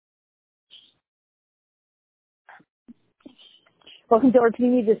Welcome to our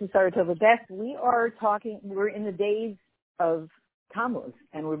community. This is Saratova Beth. We're in the days of Tammuz,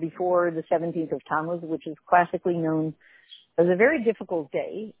 and we're before the 17th of Tammuz, which is classically known as a very difficult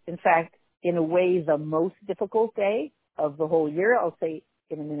day. In fact, in a way, the most difficult day of the whole year. I'll say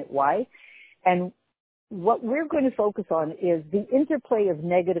in a minute why. And what we're going to focus on is the interplay of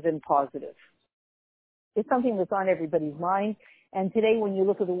negative and positive. It's something that's on everybody's mind. And today, when you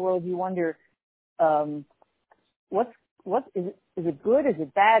look at the world, you wonder, what is it good? Is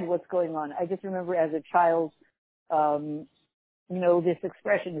it bad? What's going on? I just remember as a child, this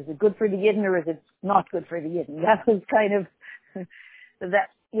expression, is it good for the Yidden or is it not good for the Yidden? That was kind of,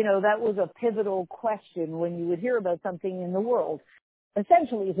 that was a pivotal question when you would hear about something in the world.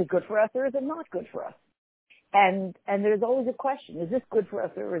 Essentially, is it good for us or is it not good for us? And there's always a question, is this good for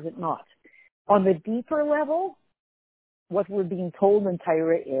us or is it not? On the deeper level, what we're being told in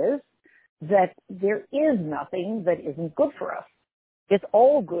Torah is that there is nothing that isn't good for us. It's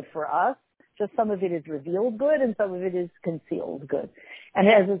all good for us. Just some of it is revealed good and some of it is concealed good. And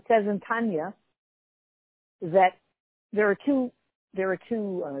as it says in Tanya, that there are two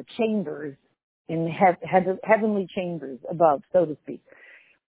chambers in heavenly chambers above, so to speak.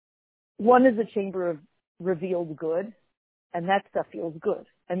 One is the chamber of revealed good, and that stuff feels good.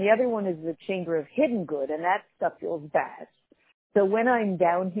 And the other one is the chamber of hidden good, and that stuff feels bad. So when I'm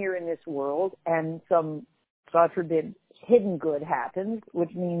down here in this world and some, God forbid, hidden good happens,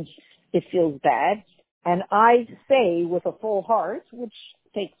 which means it feels bad, and I say with a full heart, which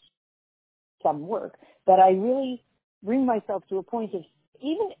takes some work, but I really bring myself to a point of,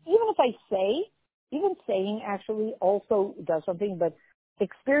 even if I say, even saying actually also does something, but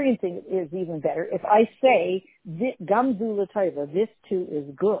experiencing it is even better. If I say, Gamzu l'taiva, this too is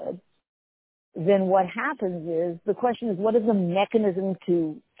good, then what happens is, the question is, what is the mechanism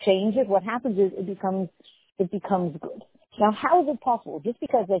to change it? What happens is it becomes good. Now, how is it possible? Just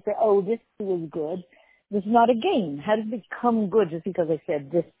because I say, oh, this too is good, this is not a game. How does it become good just because I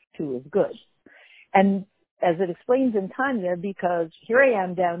said this too is good? And as it explains in Tanya, because here I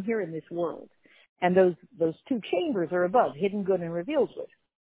am down here in this world, and those two chambers are above, hidden good and revealed good.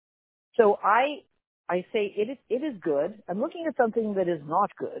 So I say it is good. I'm looking at something that is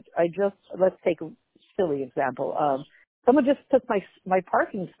not good. Let's take a silly example. Someone just took my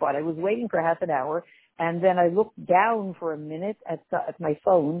parking spot. I was waiting for half an hour, and then I looked down for a minute at my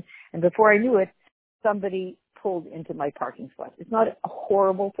phone, and before I knew it, somebody pulled into my parking spot. It's not a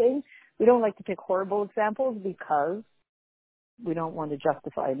horrible thing. We don't like to pick horrible examples because we don't want to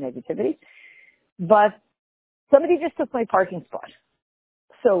justify negativity. But somebody just took my parking spot.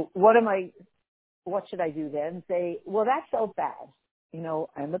 So what should I do then? Say, well, that felt bad.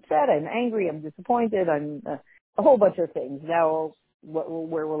 I'm upset, I'm angry, I'm disappointed, I'm a whole bunch of things. Now,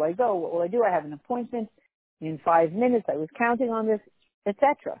 where will I go? What will I do? I have an appointment in 5 minutes. I was counting on this,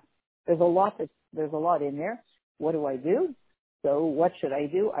 etc. There's a lot in there. What do I do? So what should I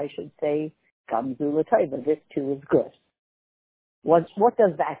do? I should say, Gamzu l'taiva, this too is good. What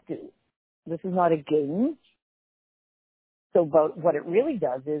does that do? This is not a game. So, but what it really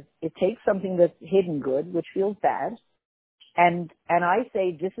does is it takes something that's hidden good, which feels bad, and I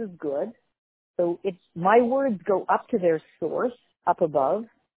say this is good. So my words go up to their source, up above,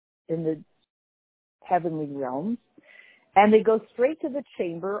 in the heavenly realms, and they go straight to the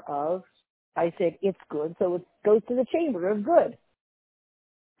chamber of, I said it's good, so it goes to the chamber of good.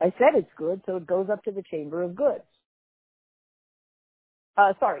 I said it's good, so it goes up to the chamber of good.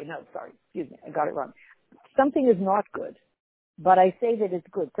 Excuse me, I got it wrong. Something is not good, but I say that it's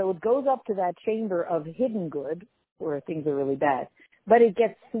good. So it goes up to that chamber of hidden good, where things are really bad, but it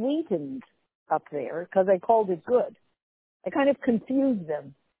gets sweetened up there because I called it good. I kind of confused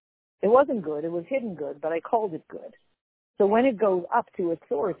them. It wasn't good, it was hidden good, but I called it good. So when it goes up to its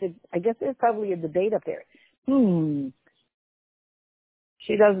source, I guess there's probably a debate up there. She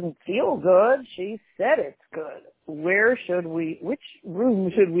doesn't feel good. She said it's good. Which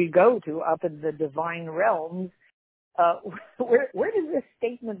room should we go to up in the divine realms? Where does this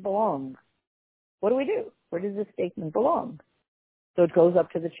statement belong? What do we do? Where does this statement belong? So it goes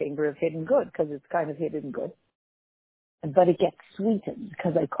up to the chamber of hidden good because it's kind of hidden good. But it gets sweetened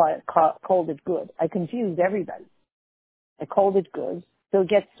because I called it good. I confused everybody. I called it good. So it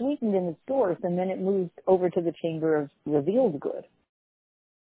gets sweetened in its source and then it moves over to the chamber of revealed good.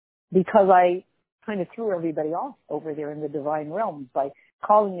 Because I kind of threw everybody off over there in the divine realms by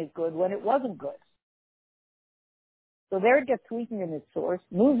calling it good when it wasn't good. So there it gets sweetened in its source,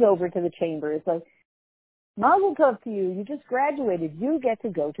 moves over to the chamber. It's like, Mazel tov to you. You just graduated. You get to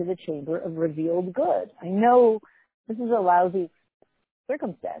go to the chamber of revealed good. I know this is a lousy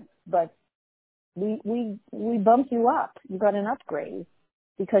circumstance, but We bumped you up. You got an upgrade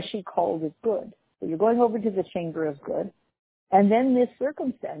because she called it good. So you're going over to the chamber of good. And then this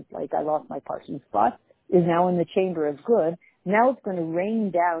circumstance, like I lost my parking spot, is now in the chamber of good. Now it's going to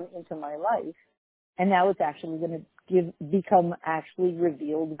rain down into my life. And now it's actually going to become actually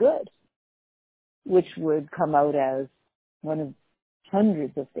revealed good, which would come out as one of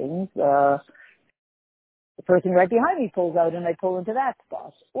hundreds of things. The person right behind me pulls out and I pull into that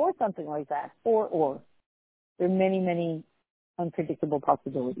spot, or something like that, or. There are many, many unpredictable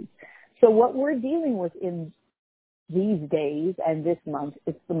possibilities. So what we're dealing with in these days and this month,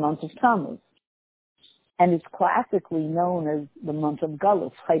 it's the month of Tammuz. And it's classically known as the month of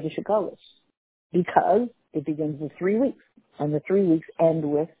Gullus, Chodesh Gullus, because it begins with 3 weeks. And the 3 weeks end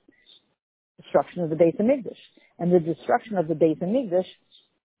with destruction of the Beis Hamikdash. And the destruction of the Beis Hamikdash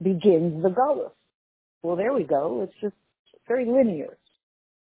begins the Gullus. Well, there we go. It's just very linear.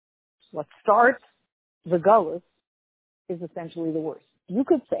 What starts the Gullus is essentially the worst. You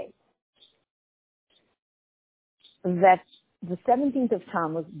could say that the 17th of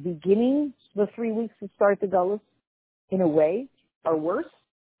Tammuz, beginning the 3 weeks to start the Gullus, in a way, are worse.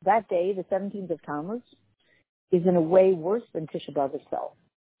 That day, the 17th of Tammuz, is in a way worse than Tisha B'Av itself.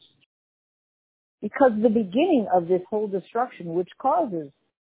 Because the beginning of this whole destruction, which causes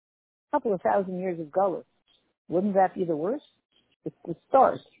a couple of thousand years of Gullus, wouldn't that be the worst? It's the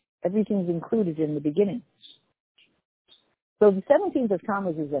start. Everything's included in the beginning. So the 17th of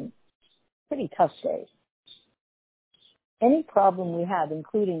Tammuz is a pretty tough day. Any problem we have,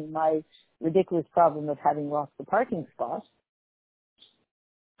 including my ridiculous problem of having lost the parking spot,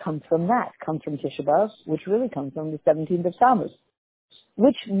 comes from that, comes from Tisha B'Av, which really comes from the 17th of Tammuz,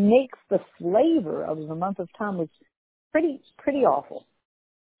 which makes the flavor of the month of Tammuz pretty awful,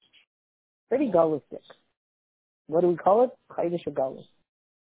 pretty Gullistic. What do we call it? Chodesh Gullus.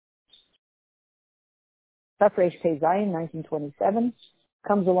 Tafresh Pei Zayin, 1927,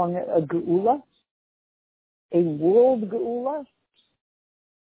 comes along a geula, a world geula,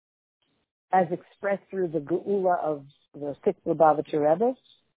 as expressed through the geula of the sixth Lubavitcher Rebbe,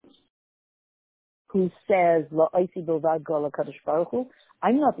 who says, "La'isi bilvad gola kadosh baruch hu."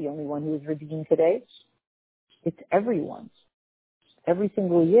 I'm not the only one who is redeemed today. It's everyone, every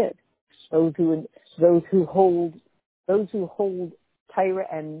single yid. Those who hold Torah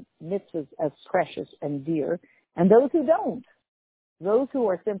and mitzvahs as precious and dear, and those who don't. Those who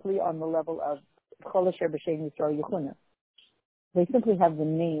are simply on the level of Chol Asher B'Shem Yisrael Yechuna. They simply have the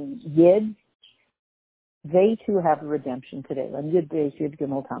name Yid. They too have redemption today. And Yid Beis Yid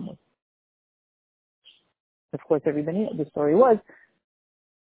Gimel Tammuz. Of course, everybody knows the story was,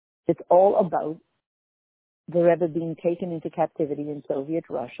 it's all about the Rebbe being taken into captivity in Soviet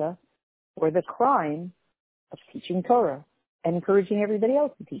Russia for the crime of teaching Torah and encouraging everybody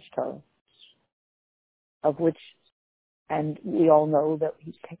else to teach Torah, of which, and we all know that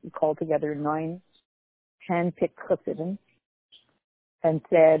he called together 9 hand-picked Chassidim and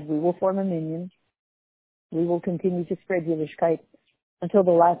said, we will form a minyan, we will continue to spread Yiddishkeit until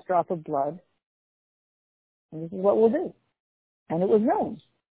the last drop of blood, and this is what we'll do. And it was known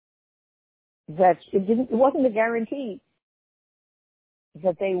that it wasn't a guarantee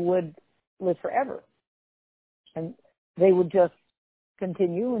that they would live forever. And they would just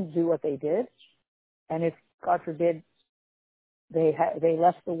continue and do what they did. And if, God forbid, they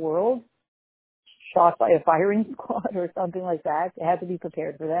left the world, shot by a firing squad or something like that, they had to be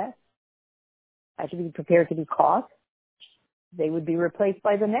prepared for that. Had to be prepared to be caught. They would be replaced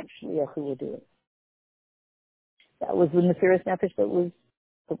by the next shliach who would do it. That was the Mesiras Nefesh that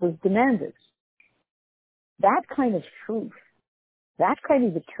was demanded. That kind of truth, that kind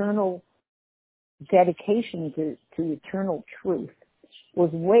of eternal dedication to eternal truth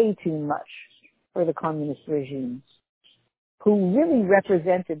was way too much for the communist regime, who really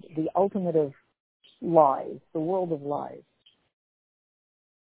represented the ultimate of lies, the world of lies.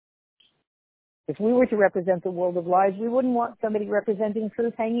 If we were to represent the world of lies, we wouldn't want somebody representing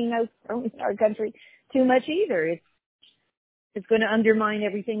truth hanging out in our country too much either. It's going to undermine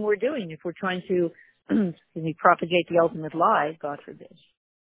everything we're doing if we're trying to propagate the ultimate lie, God forbid.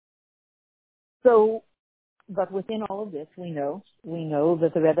 So, but within all of this, we know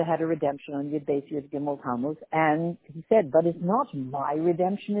that the Rebbe had a redemption on Yud Beis Yud Gimel Tammuz, and he said, but it's not my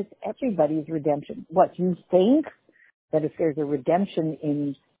redemption, it's everybody's redemption. What, you think that if there's a redemption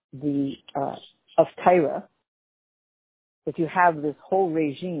in the, of Torah, that you have this whole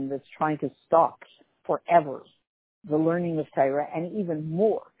regime that's trying to stop forever the learning of Torah, and even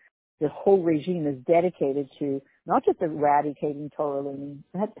more, the whole regime is dedicated to not just eradicating Torah learning,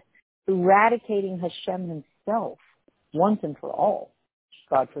 but eradicating Hashem himself once and for all,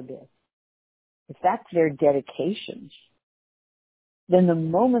 God forbid. if that's their dedication, then the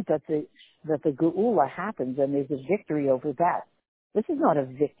moment that the Geula happens and there's a victory over that, this is not a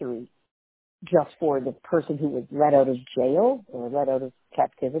victory just for the person who was let out of jail or let out of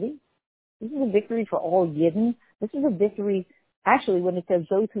captivity. This is a victory for all Yidden. This is a victory, actually, when it says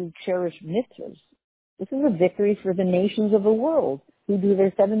those who cherish mitzvahs. This is a victory for the nations of the world who do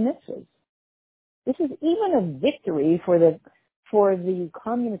their 7 mitzvahs. This is even a victory for the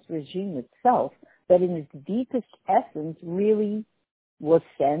communist regime itself, that in its deepest essence really was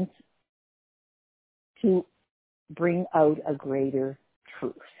sent to bring out a greater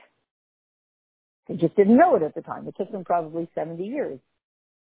truth. They just didn't know it at the time. It took them probably 70 years.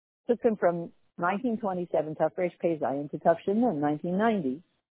 It took them from 1927, Tafresh Pei Zayin, to Tafshin in 1990,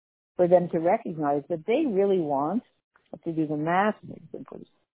 for them to recognize that they really want, to do the math,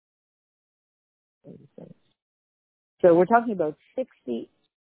 so we're talking about 60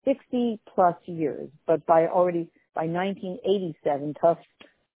 plus years, but by 1987,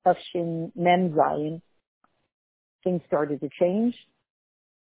 Tafshin Mem Zayin, things started to change.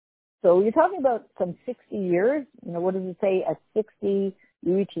 So you're talking about some 60 years. What does it say? At 60,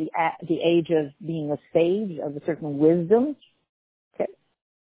 you reach the age of being a sage, of a certain wisdom. Okay.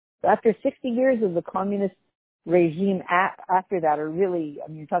 So after 60 years of the communist regime, after that are really,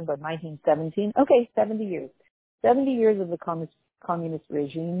 you're talking about 1917. Okay, 70 years. 70 years of the communist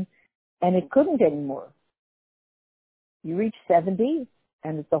regime, and it couldn't anymore. You reach 70,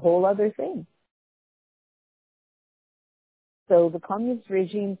 and it's a whole other thing. So the communist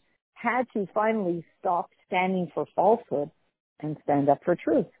regime had to finally stop standing for falsehood and stand up for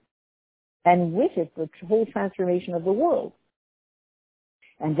truth. And with it, the whole transformation of the world.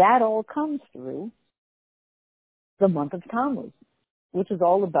 And that all comes through the month of Tammuz, which is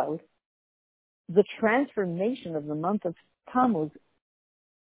all about the transformation of the month of Tammuz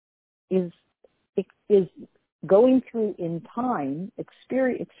is going through in time,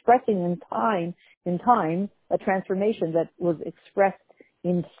 expressing in time a transformation that was expressed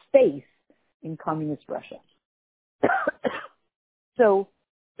in space in communist Russia. So,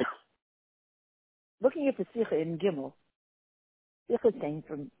 looking at the Sikha in Gimel, Sikha is saying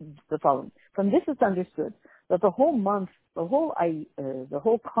from the following: from this it's understood that the whole month, the whole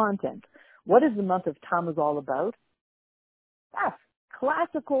content, what is the month of Tammuz all about? Fast,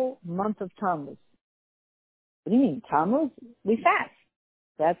 classical month of Tammuz. What do you mean, Tammuz? We fast.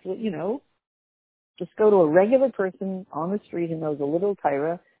 That's what, just go to a regular person on the street who knows a little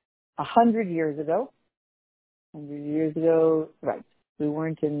Torah. 100 years ago, right, we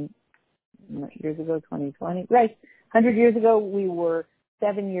weren't in, years ago, 2020, right, 100 years ago, we were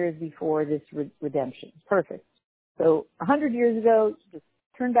 7 years before this redemption. Perfect. So 100 years ago, just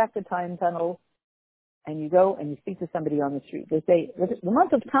turn back the time tunnel, and you go and you speak to somebody on the street. They say, the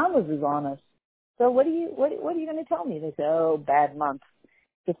month of Tammuz is on us. So what are you going to tell me? They say, oh, bad month.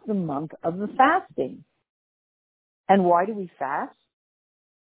 It's the month of the fasting. And why do we fast?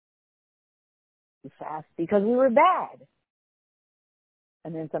 We fast because we were bad.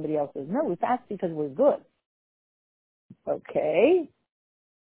 And then somebody else says, no, we fast because we're good. Okay.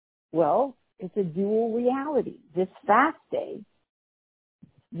 Well, it's a dual reality. This fast day,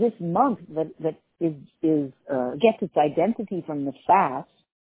 this month that gets its identity from the fast,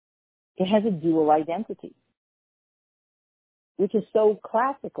 it has a dual identity, which is so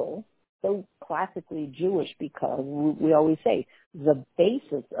classically Jewish, because we always say the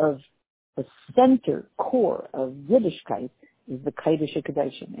basis of the center core of Yiddishkeit is the Kodesh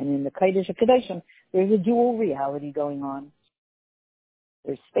HaKodashim. And in the Kodesh HaKodashim, there's a dual reality going on.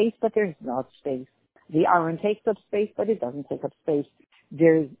 There's space, but there's not space. The Aron takes up space, but it doesn't take up space.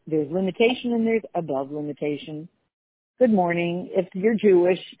 There's limitation and there's above limitation. Good morning. If you're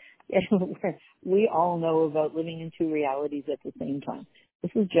Jewish, we all know about living in two realities at the same time.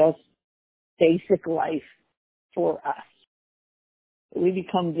 This is just basic life for us. We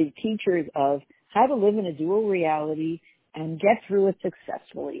become the teachers of how to live in a dual reality and get through it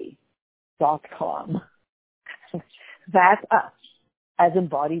successfully. .com. That's us, as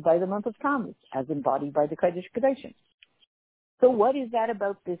embodied by the month of Tammuz, as embodied by the Kodesh HaKodashim. So what is that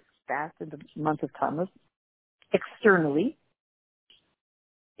about this fast in the month of Tammuz? Externally,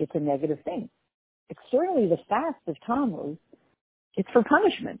 it's a negative thing. Externally, the fast of Tammuz, it's for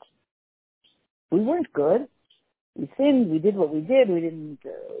punishment. We weren't good. We sinned. We did what we did. We didn't.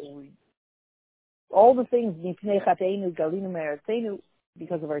 All the things,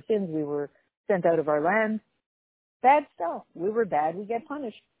 because of our sins, we were sent out of our land. Bad stuff. We were bad. We get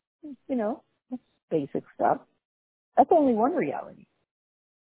punished. Basic stuff. That's only one reality.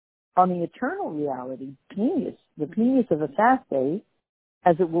 On the eternal reality, the genius of a fast day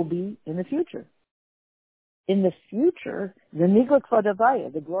as it will be in the future. In the future, the Nigla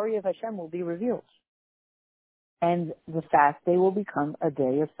Kvadavaya, the glory of Hashem, will be revealed. And the fast day will become a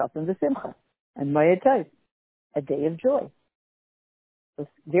day of Satan V'Simcha and Mayatay, a day of joy. The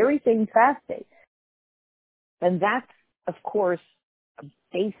very same fast day. And that's, of course,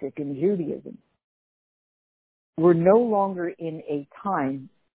 basic in Judaism. We're no longer in a time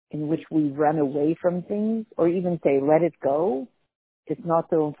in which we run away from things or even say, let it go. It's not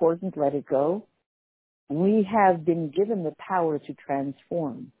so important, let it go. We have been given the power to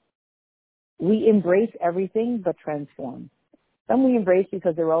transform. We embrace everything but transform. Some we embrace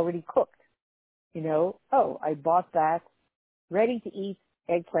because they're already cooked. You know, oh, I bought that ready to eat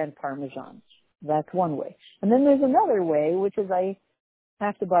eggplant parmesan. That's one way. And then there's another way, which is I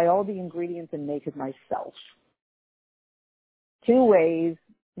have to buy all the ingredients and make it myself. Two ways,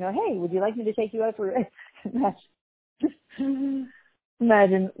 you know, hey, would you like me to take you out for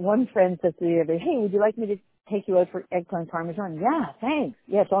Imagine one friend says to the other, hey, would you like me to take you out for eggplant parmesan? Yeah, thanks.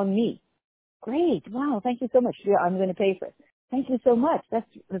 Yeah, it's on me. Great. Wow, thank you so much. Yeah, I'm going to pay for it. Thank you so much. That's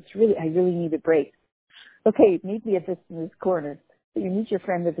really, I really need a break. Okay, meet me at this corner. So you meet your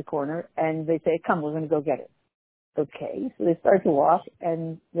friend at the corner and they say, come, we're going to go get it. Okay, so they start to walk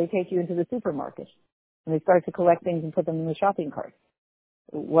and they take you into the supermarket and they start to collect things and put them in the shopping cart.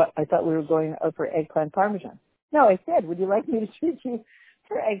 What, I thought we were going out for eggplant parmesan. No, I said, would you like me to treat you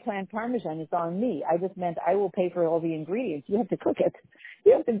for eggplant parmesan? It's on me. I just meant I will pay for all the ingredients. You have to cook it.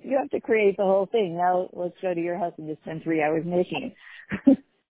 You have to create the whole thing. Now let's go to your house and just spend 3 hours making it.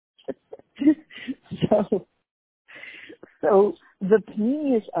 So the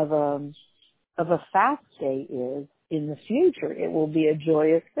genius of a fast day is, in the future, it will be a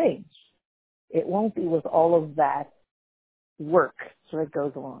joyous thing. It won't be with all of that work that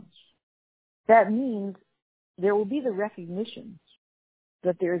goes along. That means there will be the recognition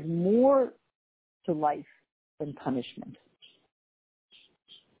that there's more to life than punishment.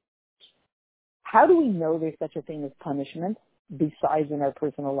 How do we know there's such a thing as punishment besides in our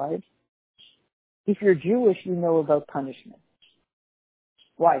personal lives? If you're Jewish, you know about punishment.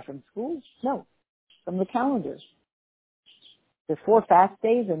 Why? From school? No. From the calendars. There's 4 fast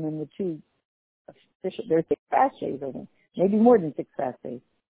days and then the 2 official, there's 6 fast days, I think. Maybe more than 6 fast days.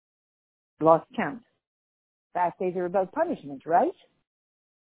 Lost count. Fast days are about punishment, right?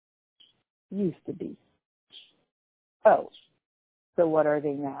 Used to be. Oh, so what are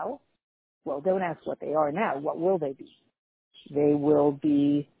they now? Well, don't ask what they are now. What will they be? They will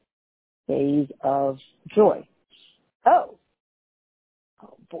be days of joy. Oh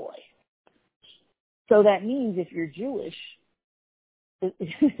boy. So that means if you're Jewish,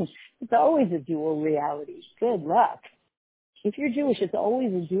 it's always a dual reality. Good luck. If you're Jewish, it's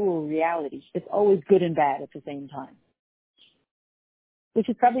always a dual reality. It's always good and bad at the same time. Which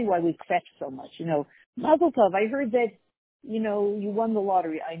is probably why we fetch so much. You know, Mazel Tov, I heard that, you know, you won the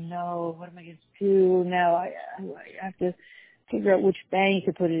lottery. I know. What am I going to do now? I have to figure out which bank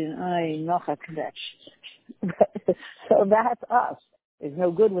to put it in. So that's us. There's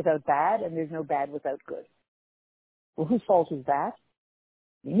no good without bad, and there's no bad without good. Well, whose fault is that?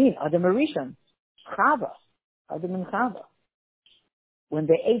 You mean Adam Arishon, Chava, Adam and Chava. When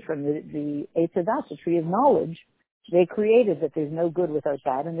they ate from the Eitz Hadas, the tree of knowledge, they created that there's no good without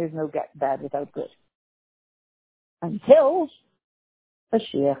bad, and there's no bad without good. Until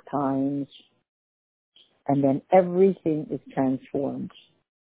Mashiach times. And then everything is transformed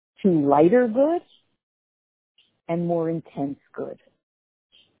to lighter good and more intense good.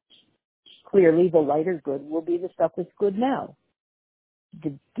 Clearly, the lighter good will be the stuff that's good now.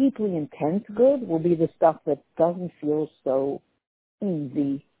 The deeply intense good will be the stuff that doesn't feel so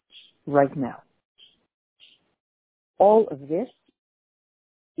easy right now. All of this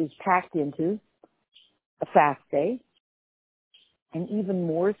is packed into a fast day, and even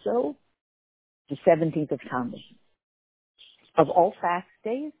more so, the 17th of Tammuz. Of all fast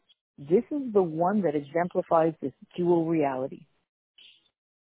days, this is the one that exemplifies this dual reality.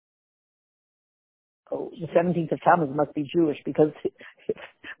 Oh, the 17th of Tammuz must be Jewish because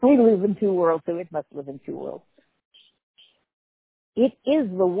we live in 2 worlds, so it must live in 2 worlds. It is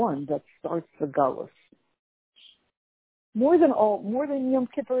the one that starts the Galus. More than Yom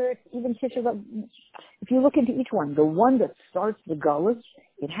Kippur, even Tisha B'Av, if you look into each one, the one that starts the Galus,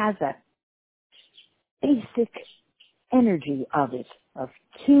 it has that basic energy of it, of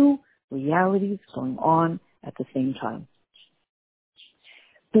 2 realities going on at the same time.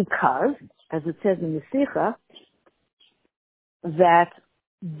 Because, as it says in the Sikha, that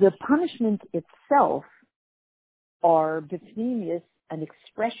the punishment itself are b'pnimius, an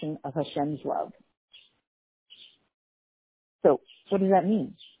expression of Hashem's love. So What does that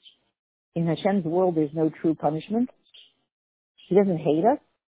mean? In Hashem's world, there's no true punishment. He doesn't hate us.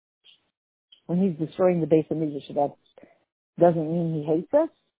 When he's destroying the base of Mikdash, that doesn't mean he hates us.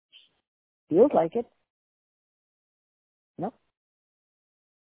 Feels like it. No.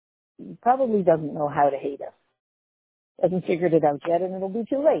 He probably doesn't know how to hate us. Hasn't figured it out yet, and it'll be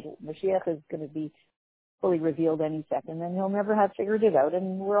too late. Mashiach is going to be fully revealed any second, and he'll never have figured it out,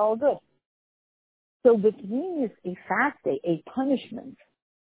 and we're all good. So between is a fast day, a punishment,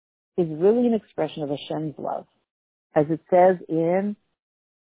 is really an expression of Hashem's love. As it says and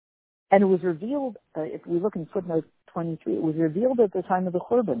it was revealed, if we look in footnote 23, it was revealed at the time of the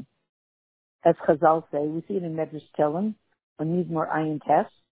Churban. As Chazal say, we see it in Medrash Telem, on Mizmor Ayin Tes,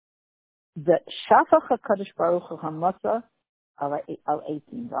 that Shafach HaKadosh Baruch Hu HaMasa al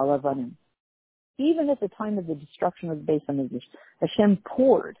Eitim, al Avanim. Even at the time of the destruction of the Beis HaMikdash, Hashem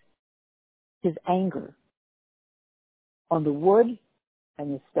poured his anger on the wood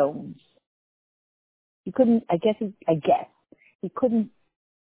and the stones. He couldn't, he couldn't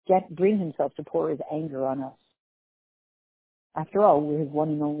bring himself to pour his anger on us. After all, we're his one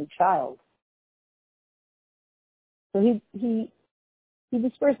and only child. So he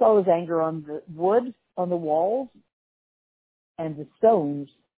dispersed all his anger on the wood, on the walls, and the stones,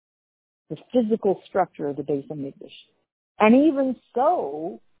 the physical structure of the Beis HaMikdash. And even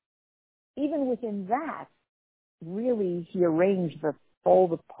so, even within that, really he arranged that all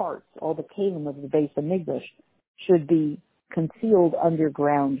the parts, all the kelim of the Beis HaMikdash should be concealed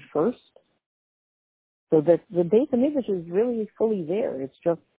underground first, so that the Beis HaMikdash is really fully there. It's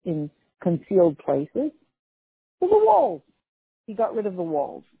just in concealed places. So the walls, he got rid of the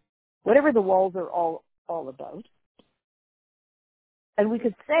walls. Whatever the walls are all about. And we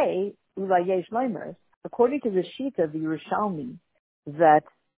could say, Ulay Yesh Leimer, according to the Shita of the Yerushalmi, that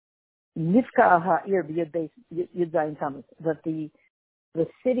Nifka Ha'ir Yud Zayin Tammuz, that the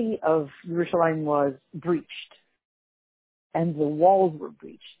city of Yerushalayim was breached, and the walls were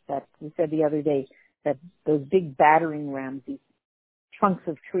breached. That we said the other day that those big battering rams, these trunks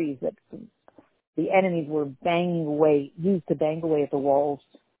of trees that the enemies were used to bang away at the walls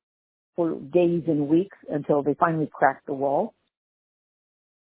for days and weeks until they finally cracked the wall.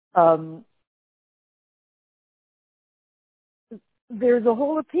 There's a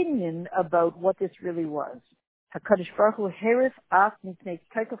whole opinion about what this really was. HaKadosh Baruch Hu herif af mipnei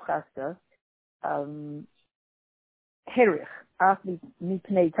taikav chasta, herich af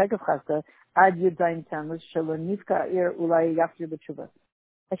mipnei taikav chasta ad yud zayin tammuz shelo nifka ir ulai yaftir b'tshuva.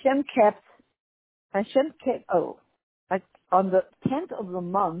 Hashem kept, on the 10th of the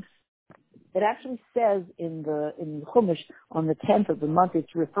month, it actually says in the Chumash, on the 10th of the month,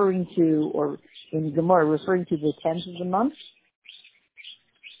 it's referring to, or in Gemara, referring to the 10th of the month.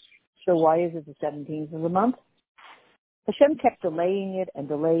 So why is it the 17th of the month? Hashem kept delaying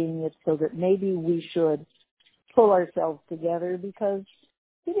it so that maybe we should pull ourselves together, because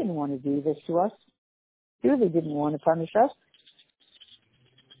he didn't want to do this to us. He really didn't want to punish us.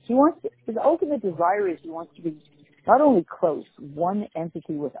 His ultimate desire is he wants to be not only close, one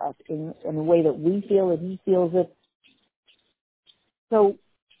entity with us in a way that we feel and he feels it. So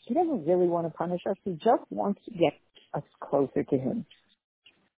he doesn't really want to punish us. He just wants to get us closer to him.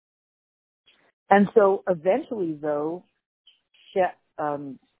 And so eventually, though,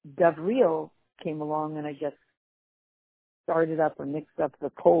 Gavriel came along and I guess started up or mixed up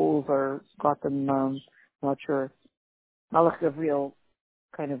the coals or got them, not sure. Malach Gavriel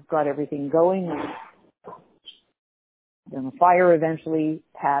kind of got everything going, and then the fire eventually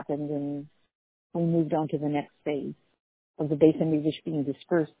happened, and we moved on to the next phase of the Beis HaMikdash being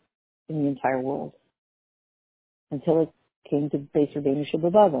dispersed in the entire world until it came to Beis Rabbeinu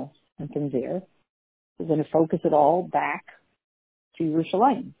Shabbat. And from there, we're going to focus it all back to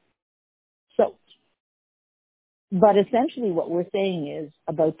Yerushalayim. So, but essentially what we're saying is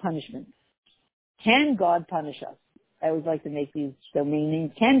about punishment. Can God punish us? I always like to make these domain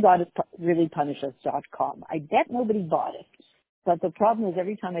names. Can God really punish us.com? I bet nobody bought it. But the problem is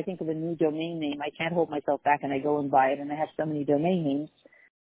every time I think of a new domain name, I can't hold myself back and I go and buy it, and I have so many domain names,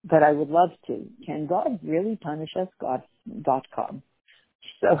 but I would love to. Can God really punish us? God.com.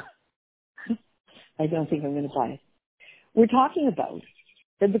 So I don't think I'm going to buy it. We're talking about,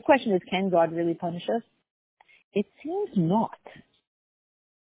 the question is, can God really punish us? It seems not.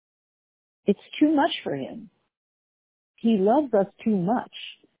 It's too much for him. He loves us too much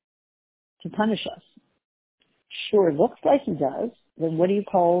to punish us. Sure, it looks like he does. Then what do you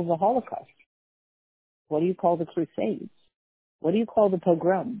call the Holocaust? What do you call the Crusades? What do you call the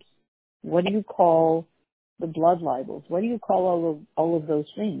pogroms? What do you call the blood libels? What do you call all of those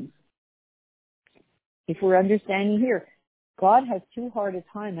things? If we're understanding here, God has too hard a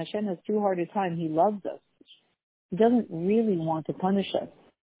time. Hashem has too hard a time. He loves us. He doesn't really want to punish us.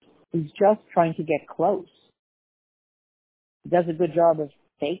 He's just trying to get close. He does a good job of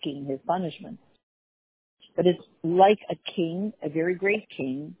faking his punishment. But it's like a king, a very great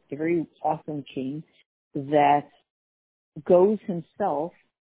king, a very awesome king, that goes himself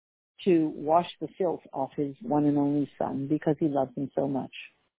to wash the filth off his one and only son because he loves him so much.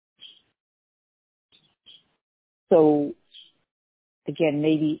 So, again,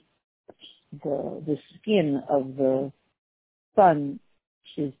 maybe the skin of the son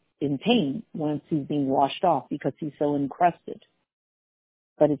is in pain once he's being washed off because he's so encrusted.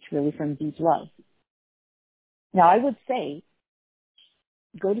 But it's really from deep love. Now, I would say,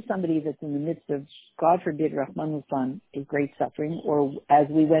 go to somebody that's in the midst of, God forbid, Rahman al-San, a great suffering, or as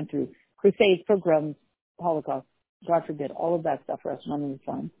we went through, crusades, pogroms, Holocaust, God forbid, all of that stuff, Rahman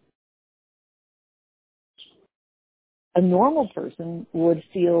al-San. A normal person would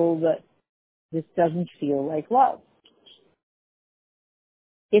feel that this doesn't feel like love.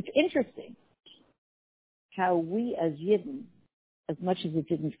 It's interesting how we as Yidden, as much as it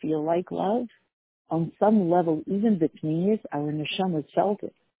didn't feel like love, on some level, even between us, our neshamas felt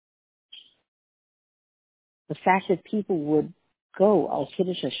it. The fact that people would go al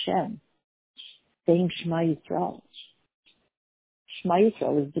Kiddush Hashem, saying Shema Yisrael. Shema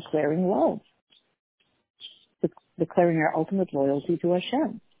Yisrael is declaring love, declaring our ultimate loyalty to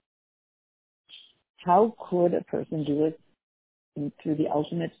Hashem. How could a person do it through the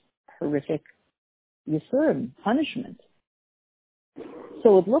ultimate horrific Yisurim, punishment?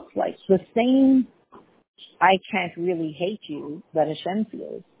 So it looks like the same I can't really hate you that Hashem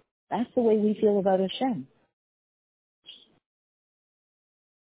feels. That's the way we feel about Hashem.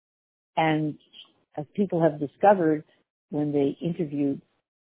 And as people have discovered when they interviewed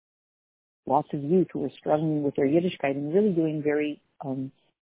lots of youth who were struggling with their Yiddishkeit and really doing very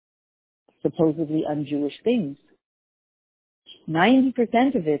supposedly un-Jewish things,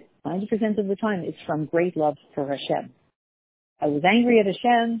 90% of the time, it's from great love for Hashem. I was angry at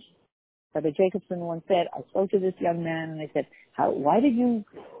Hashem. Rabbi Jacobson once said, I spoke to this young man and I said, why did you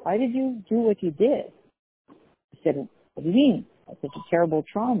do what you did? He said, what do you mean? It's such a terrible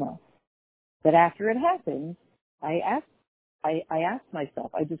trauma. But after it happened, I asked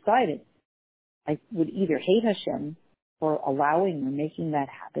myself, I decided I would either hate Hashem for allowing or making that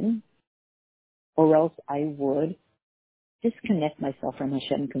happen, or else I would disconnect myself from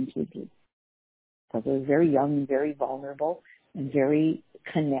Hashem completely. Because I was very young and very vulnerable and very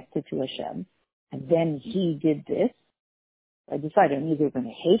connected to Hashem. And then he did this. I decided I'm either going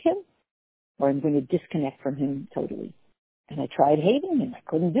to hate him or I'm going to disconnect from him totally. And I tried hating him. I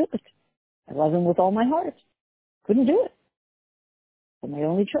couldn't do it. I love him with all my heart. Couldn't do it. So my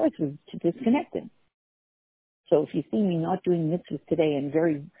only choice was to disconnect him. So if you see me not doing mitzvahs today and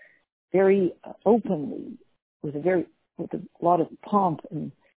very, very openly, with a lot of pomp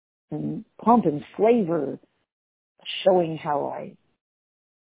and flavor, showing how I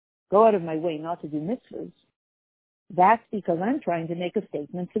go out of my way not to do mitzvahs, that's because I'm trying to make a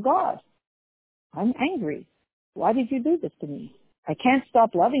statement to God. I'm angry. Why did you do this to me? I can't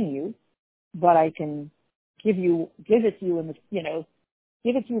stop loving you, but I can give it to you in the,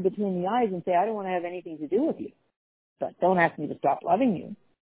 give it to you between the eyes and say, I don't want to have anything to do with you, but don't ask me to stop loving you.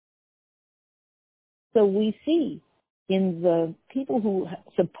 So we see in the people who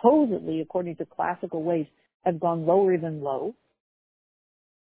supposedly, according to classical ways, have gone lower than low,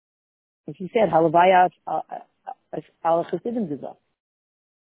 as you said, halavayat al chasidim gezah.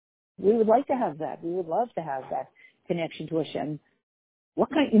 We would like to have that. We would love to have that connection to Hashem. What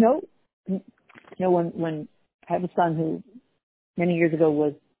kind, when I have a son who many years ago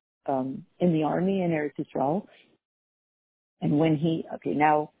was in the army in Eretz Yisrael, and when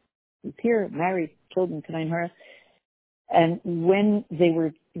now he's here, married, children, Tanai Hara, and when he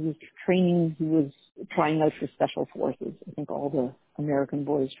was training, he was trying out for special forces. I think all the American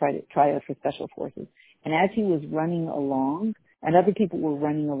boys try out for special forces. And as he was running along, and other people were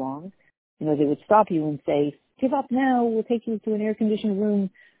running along, they would stop you and say, give up now, we'll take you to an air-conditioned room,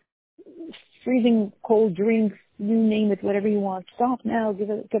 freezing cold drinks, you name it, whatever you want, stop now,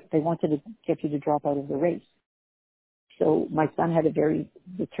 they wanted to get you to drop out of the race. So my son had a very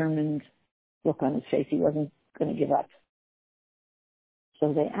determined look on his face. He wasn't going to give up.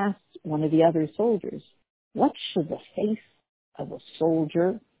 So they asked one of the other soldiers, what should the face of a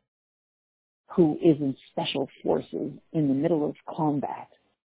soldier who is in special forces in the middle of combat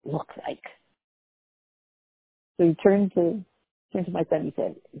look like? So he turned to my son and he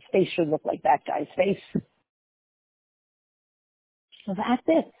said, his face should look like that guy's face. So that's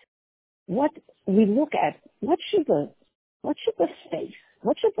it. What we look at, what should the What should the face,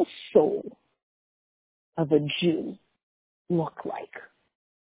 what should the soul of a Jew look like?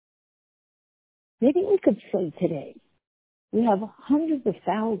 Maybe we could say today, we have hundreds of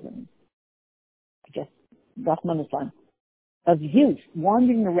thousands, I guess, Rahman Islam, of youth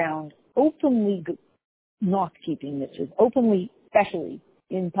wandering around openly not keeping mitzvahs, openly, especially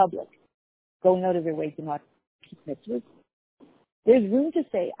in public, going out of their way to not keep mitzvahs. There's room to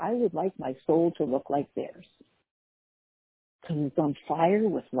say, I would like my soul to look like theirs, because it's on fire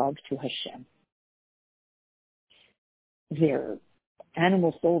with love to Hashem. Their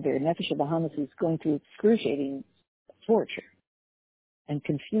animal soul, their nefesh Bahamas, is going through excruciating torture and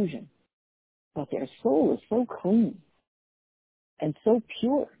confusion. But their soul is so clean and so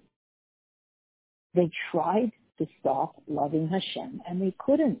pure. They tried to stop loving Hashem, and they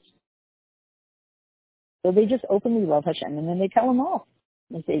couldn't. So they just openly love Hashem, and then they tell him off.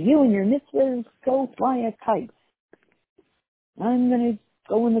 They say, you and your mitzvahs, go fly a kite. I'm going to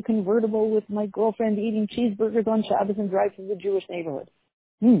go in the convertible with my girlfriend eating cheeseburgers on Shabbos and drive through the Jewish neighborhood.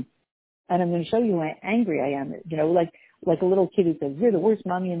 And I'm going to show you how angry I am. You know, like a little kid who says, you're the worst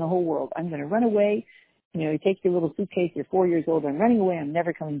mommy in the whole world. I'm going to run away. You know, you take your little suitcase, you're 4 years old, I'm running away, I'm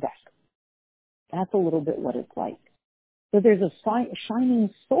never coming back. That's a little bit what it's like. So there's a shining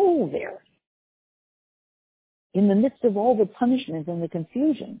soul there in the midst of all the punishment and the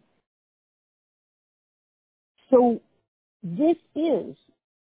confusion. So this is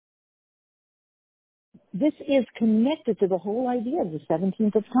connected to the whole idea of the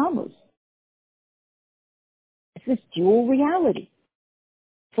 17th of Tammuz. It's this dual reality.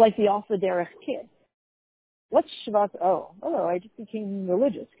 It's like the Alpha Derech kid. What's Shabbat? Oh, I just became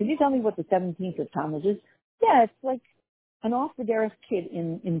religious. Can you tell me what the 17th of Tammuz is? Yeah, it's like an Alpha Derech kid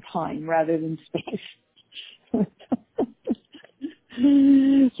in time rather than space.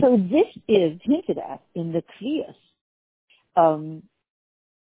 So this is hinted at in the Kriyas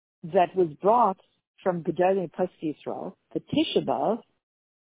that was brought from Gedolei Pesach Yisrael, the Tisha B'Av,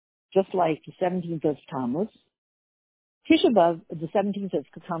 just like the 17th of Tammuz. Tisha B'Av, the 17th of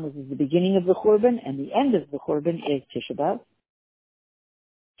Tammuz, is the beginning of the Churban, and the end of the Churban is Tisha B'Av.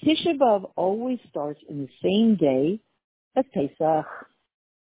 Tisha B'Av always starts in the same day as Pesach.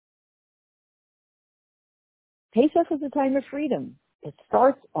 Pesach is a time of freedom. It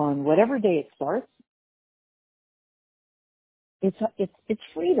starts on whatever day it starts. It's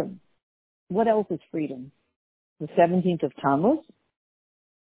freedom. What else is freedom? The 17th of Tammuz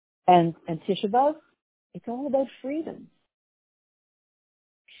and Tisha B'Av. It's all about freedom.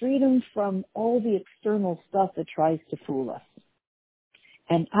 Freedom from all the external stuff that tries to fool us.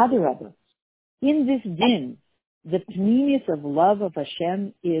 And Adarabah, in this din, the pneumius of love of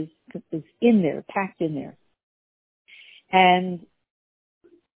Hashem is in there, packed in there. And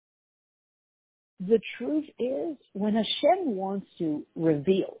the truth is, when Hashem wants to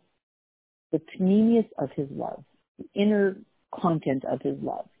reveal the pneumius of his love, the inner content of his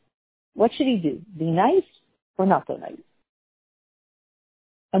love, what should he do? Be nice or not so nice?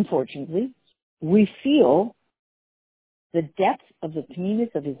 Unfortunately, we feel the depth of the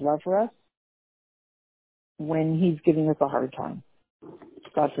pneumius of his love for us when he's giving us a hard time.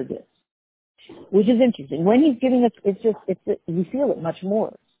 God forbid. Which is interesting. When he's giving us, we feel it much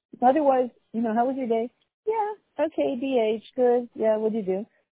more. Otherwise, how was your day? Yeah, okay, BH, good. Yeah, what'd you do?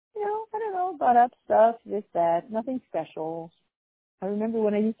 I don't know, brought up stuff, this, that, nothing special. I remember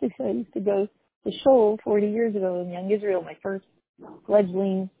when I used to go to Shul 40 years ago in Young Israel, my first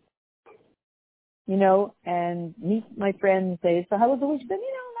fledgling, and meet my friend and say, so how was the week? Then,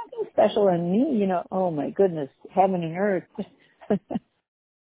 nothing special. And me, oh my goodness, heaven and earth.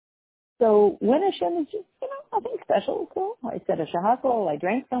 So when Hashem is just, nothing special, cool. I said a shahakol, I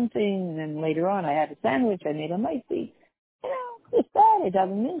drank something, and then later on I had a sandwich, I made a maisi. This, that, I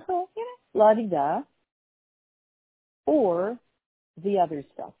daven mincha, la-di-da. Or the other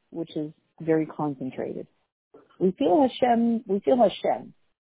stuff, which is very concentrated. We feel Hashem,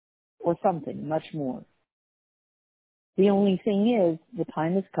 or something, much more. The only thing is, the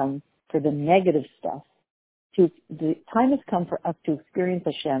time has come for the negative stuff. The time has come for us to experience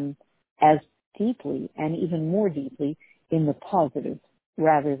Hashem as deeply and even more deeply in the positive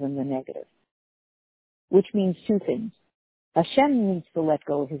rather than the negative. Which means two things. Hashem needs to let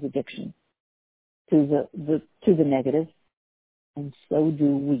go of his addiction to the negative, and so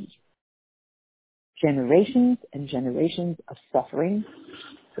do we. Generations and generations of suffering.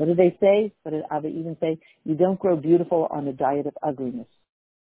 What do they say? What did Abba even say? You don't grow beautiful on a diet of ugliness.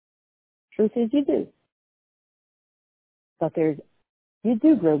 Truth is you do. But you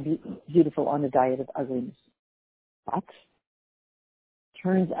do grow beautiful on a diet of ugliness. But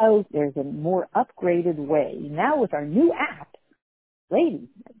Turns out there's a more upgraded way. Now with our new app, ladies,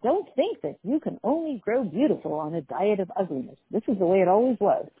 don't think that you can only grow beautiful on a diet of ugliness. This is the way it always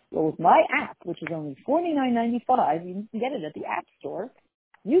was. Well, with my app, which is only $49.95, you can get it at the App Store,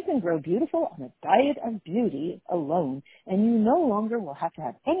 you can grow beautiful on a diet of beauty alone, and you no longer will have to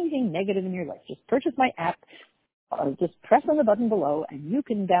have anything negative in your life. Just purchase my app, or just press on the button below, and you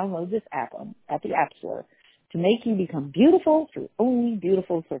can download this app at the App Store to make you become beautiful through only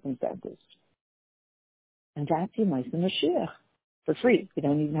beautiful circumstances. And that's your Maisa Mashiach for free. You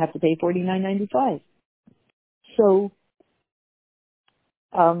don't even have to pay $49.95. So,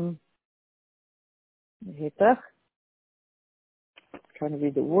 trying to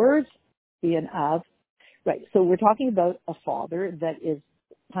read the words, be an av. Right, so we're talking about a father that is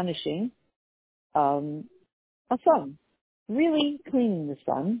punishing a son, really cleaning the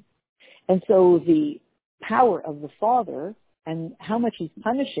son. And so the power of the father and how much he's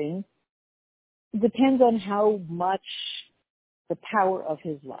punishing depends on how much the power of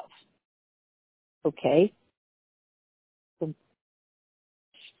his love. Okay?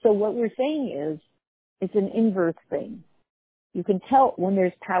 So what we're saying is, it's an inverse thing. You can tell when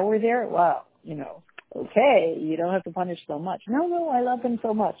there's power there, wow, okay, you don't have to punish so much. No, I love him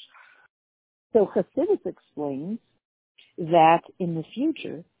so much. So Chassidus explains that in the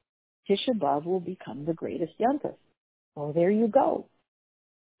future, Tisha B'Av will become the greatest yontif. Well, there you go.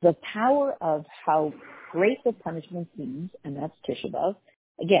 The power of how great the punishment seems, and that's Tisha B'Av.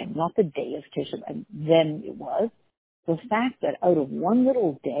 Again, not the day of Tisha B'Av, then it was. The fact that out of one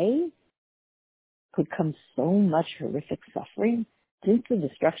little day could come so much horrific suffering due to the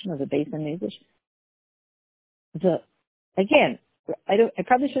destruction of the Beis HaMikdash. Again, I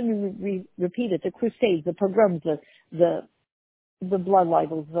probably shouldn't repeat it. The crusades, the pogroms, the blood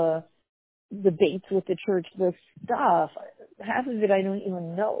libels, the debates with the church, the stuff. Half of it I don't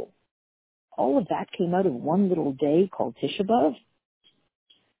even know. All of that came out of one little day called Tisha B'Av,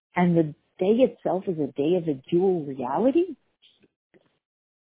 and the day itself is a day of a dual reality.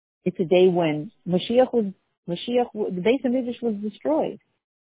 It's a day when the Beis HaMikdash was destroyed,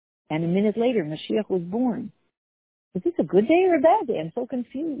 and a minute later Mashiach was born. Is this a good day or a bad day? I'm so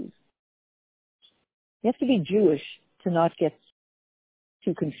confused. You have to be Jewish to not get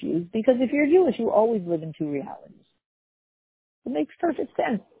too confused, because if you're Jewish, you always live in two realities. It makes perfect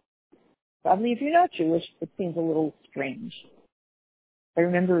sense. Probably if you're not Jewish, it seems a little strange. I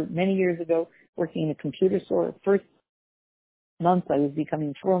remember many years ago working in a computer store. First month I was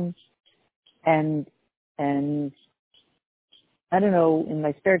becoming frum, and I don't know, in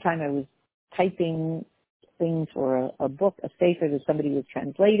my spare time I was typing things for a book, a sefer that somebody was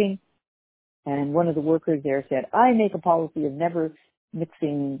translating, and one of the workers there said, I make a policy of never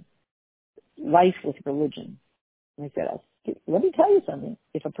mixing life with religion. And I said, let me tell you something.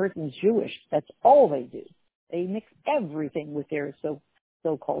 If a person's Jewish, that's all they do. They mix everything with their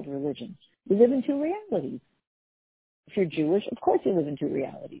so-called religion. We live in two realities. If you're Jewish, of course you live in two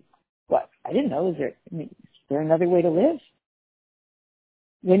realities. What? I didn't know. Is there another way to live?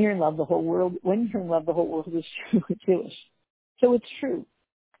 When you're in love, the whole world is Jewish. So it's true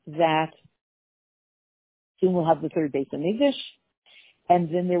that soon we'll have the third Beis HaMikdash,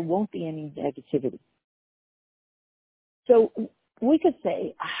 and then there won't be any negativity. So we could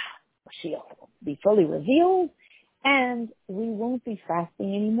say, Mashiach will be fully revealed, and we won't be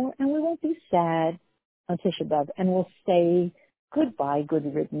fasting anymore, and we won't be sad on Tisha B'Av, and we'll say goodbye,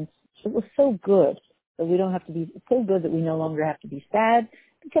 good riddance. It was so good that we don't have to be, it's so good that we no longer have to be sad,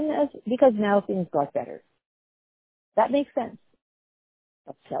 because now things got better. That makes sense.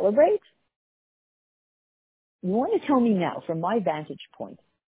 Let's celebrate. You want to tell me now, from my vantage point,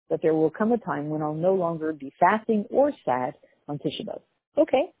 that there will come a time when I'll no longer be fasting or sad on Tisha B'Av.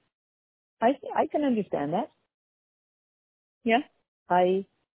 Okay. I can understand that. Yeah.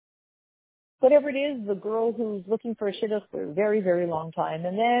 Whatever it is, the girl who's looking for a shidduch for a very, very long time,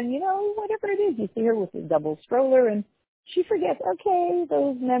 and then, whatever it is, you see her with a double stroller, and she forgets, okay,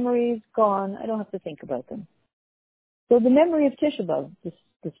 those memories gone. I don't have to think about them. So the memory of Tisha B'Av, this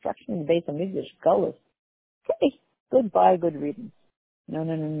destruction of the Beis HaMikdash, gullus, hey, goodbye, good riddance.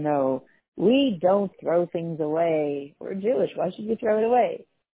 No. We don't throw things away. We're Jewish. Why should we throw it away?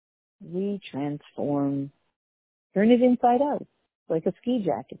 We transform. Turn it inside out, like a ski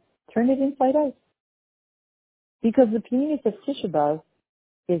jacket. Turn it inside out. Because the pnimis of Tisha B'Av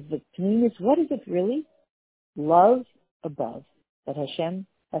is the pnimis, what is it really? Love above, that Hashem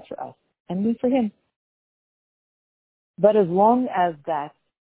has for us, and we for Him. But as long as that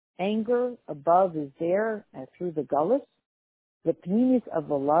anger above is there, through the gullus, the pnimis of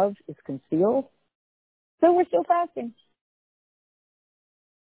the love is concealed, so we're still fasting.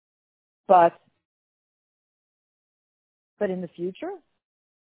 But in the future,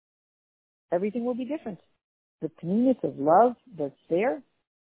 everything will be different. The pneumius of love that's there,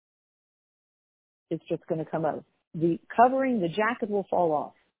 it's just going to come out. The covering, the jacket will fall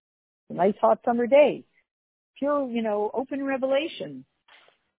off. A nice hot summer day, pure, open revelation.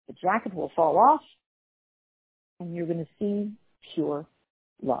 The jacket will fall off, and you're going to see pure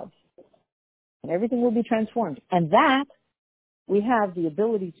love. And everything will be transformed. And that we have the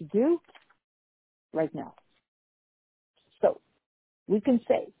ability to do right now. So we can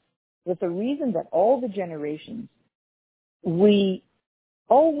say that the reason that all the generations,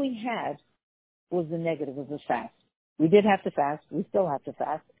 all we had was the negative of the fast. We did have to fast. We still have to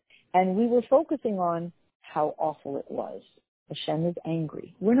fast. And we were focusing on how awful it was. Hashem is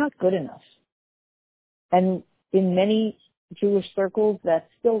angry. We're not good enough. And in many Jewish circles, that's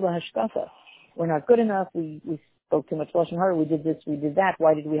still the hashkafa. We're not good enough. We spoke too much Lashon Hara. We did this. We did that.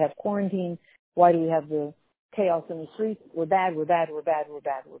 Why did we have quarantine? Why do we have the chaos in the streets? We're bad. We're bad. We're bad. We're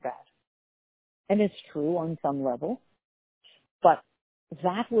bad. We're bad. And it's true on some level. But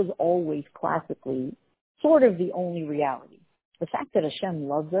that was always classically sort of the only reality. The fact that Hashem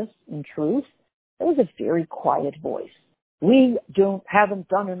loves us in truth, that was a very quiet voice. We haven't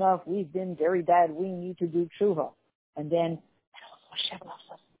done enough. We've been very bad. We need to do tshuva. And then Hashem loves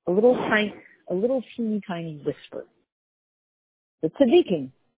us. A little teeny tiny whisper. The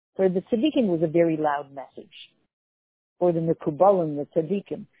tzaddikim, for the tzaddikim was a very loud message. For the Mekubalim, the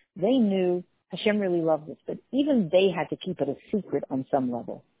tzaddikim, they knew Hashem really loved us, but even they had to keep it a secret on some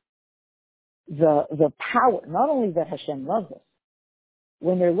level. The power, not only that Hashem loves us,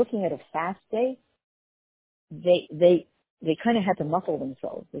 when they're looking at a fast day, they kind of had to muffle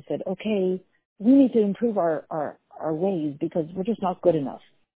themselves. They said, okay, we need to improve our ways because we're just not good enough.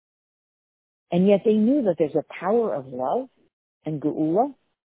 And yet they knew that there's a power of love and geula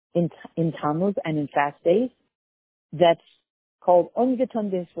in Tammuz and in fast days that's called ungetan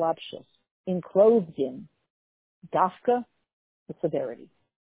b'slapshus, enclosed in dafka, the severity.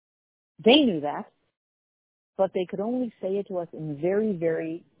 They knew that, but they could only say it to us in very,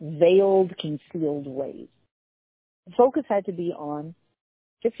 very veiled, concealed ways. The focus had to be on,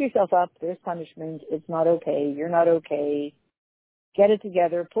 fix yourself up, there's punishment, it's not okay, you're not okay, get it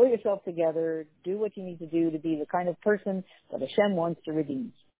together, pull yourself together, do what you need to do to be the kind of person that Hashem wants to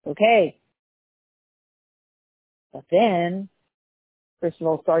redeem. Okay. But then, first of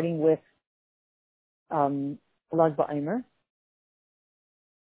all, starting with Lag BaOmer,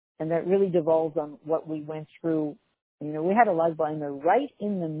 and that really devolves on what we went through. We had a Lag BaOmer right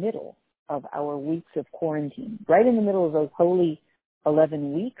in the middle of our weeks of quarantine, right in the middle of those holy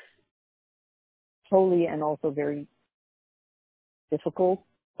 11 weeks, holy and also very difficult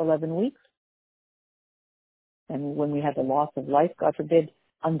 11 weeks. And when we had the loss of life, God forbid,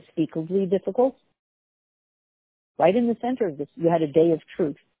 unspeakably difficult. Right in the center of this, you had a day of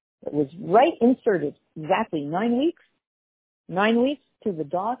truth that was right inserted, exactly 9 weeks. 9 weeks to the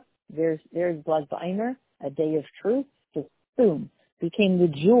dot. There's Lag BaOmer, a day of truth, just boom, became the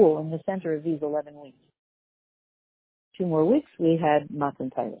jewel in the center of these 11 weeks. 2 more weeks, we had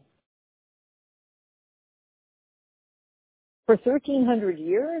Matan Torah. For 1,300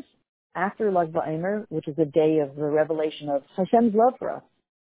 years, after Lag BaOmer, which is a day of the revelation of Hashem's love for us,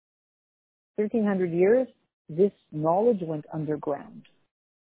 1,300 years, this knowledge went underground.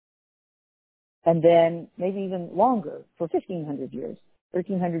 And then maybe even longer, for 1,500 years.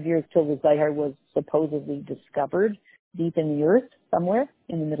 1,300 years till the Zohar was supposedly discovered deep in the earth, somewhere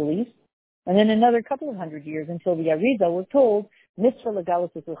in the Middle East. And then another couple of hundred years until the Arizal was told, mitzvah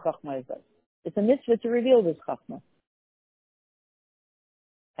legalis is chachma. It's a mitzvah to reveal this chachma.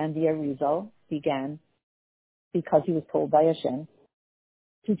 And the Arizal began, because he was told by Hashem,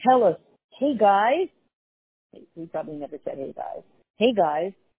 to tell us, hey guys, we probably never said hey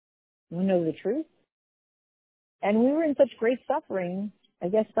guys, we know the truth. And we were in such great suffering, I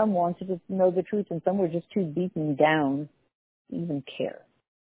guess some wanted to know the truth and some were just too beaten down to even care.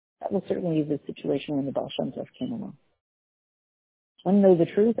 That was certainly the situation when the Baal Shem Tov came along. Want to know the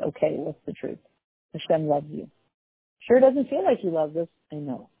truth? Okay, what's the truth? Hashem loves you. Sure doesn't feel like he loves us. I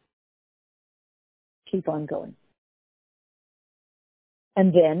know. Keep on going.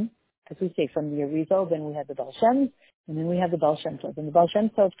 And then, as we say, from the Arizal, then we had the Baal Shem, and then we had the Baal Shem Tov. And the Baal Shem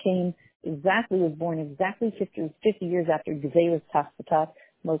Tov was born exactly 50 years after Gezeiras Tachpatat,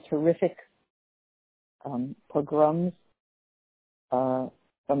 most horrific pogroms from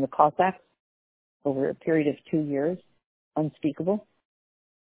the Cossacks over a period of 2 years, unspeakable.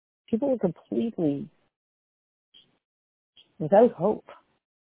 People were completely without hope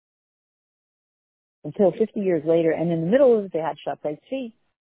until 50 years later. And in the middle of it, they had Shabtai Tzvi.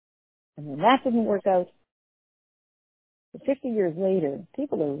 And when that didn't work out, 50 years later,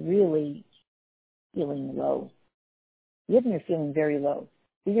 people are really feeling low. Yidden are feeling very low.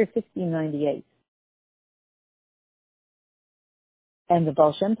 The year 1698. And the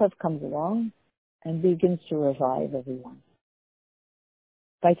Baal Shem Tov comes along and begins to revive everyone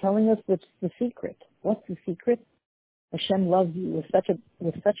by telling us what's the secret. What's the secret? Hashem loves you with such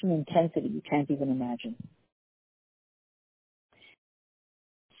an intensity you can't even imagine.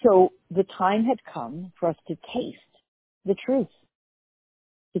 So the time had come for us to taste the truth,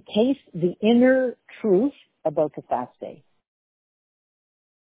 to taste the inner truth about the fast day,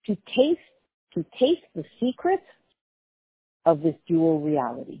 to taste the secret of this dual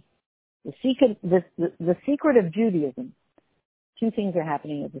reality. The secret of Judaism. Two things are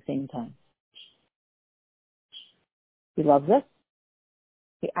happening at the same time. He loves us.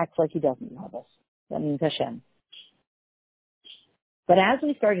 He acts like he doesn't love us. That means Hashem. But as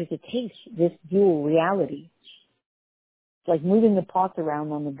we started to taste this dual reality, it's like moving the pots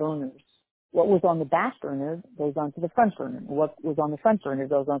around on the burners. What was on the back burner goes onto the front burner. What was on the front burner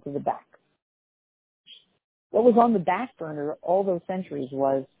goes onto the back. What was on the back burner all those centuries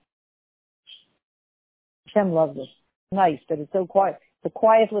was Hashem loves us. Nice, but it's so quiet. It's a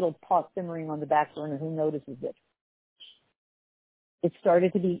quiet little pot simmering on the back burner. Who notices it? It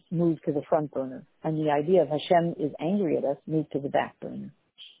started to be moved to the front burner. And the idea of Hashem is angry at us moved to the back burner.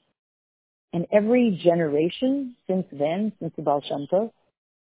 And every generation since then, since the Baal Shem Tov,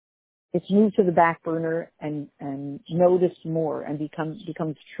 it's moved to the back burner and noticed more and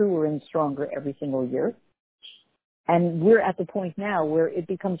becomes truer and stronger every single year. And we're at the point now where it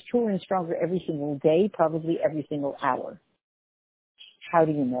becomes truer and stronger every single day, probably every single hour. How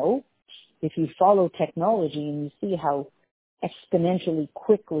do you know? If you follow technology and you see how exponentially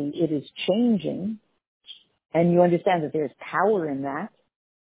quickly it is changing, and you understand that there's power in that,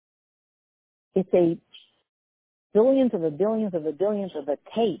 it's a billionth of a billionth of a billionth of a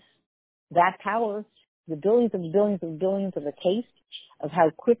taste. That power, the billions of billions of billions of a taste of how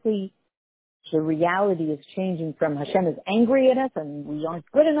quickly the reality is changing from Hashem is angry at us and we aren't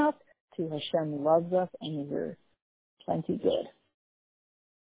good enough to Hashem loves us and we're plenty good.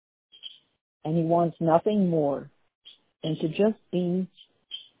 And he wants nothing more than to just be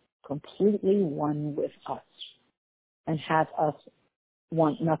completely one with us and have us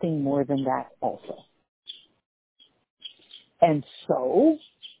want nothing more than that also. And so,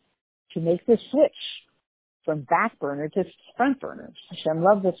 to make the switch from back burner to front burner, Hashem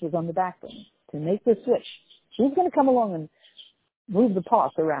loves us was on the back burner. To make the switch, who's going to come along and move the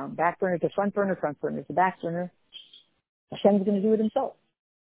pots around, back burner to front burner to back burner? Hashem's going to do it himself.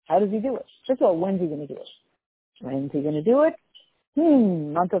 How does he do it? First of all, when's he going to do it? When's he going to do it?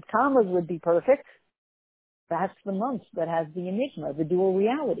 Month of Tammuz would be perfect. That's the month that has the enigma, the dual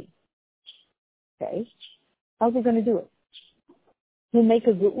reality. Okay? How's he going to do it? He'll make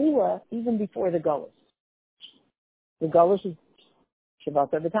a geula even before the Gullus. The Gullus is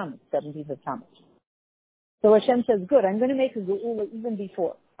Shabbat of Tammuz, 17th of Tammuz. So Hashem says, good, I'm going to make a geula even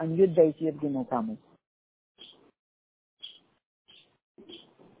before, on Yud Beis Yud Gimel Tammuz.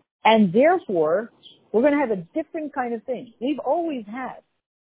 And therefore, we're going to have a different kind of thing. We've always had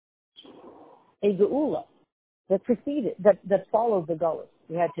a geula that preceded, that followed the Gullus.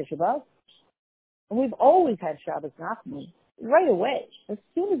 We had Tisha B'Av, and we've always had Shabbos Nachman right away. As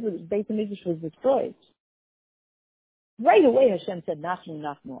soon as the Beit HaMikdash was destroyed, right away Hashem said, Nachmu,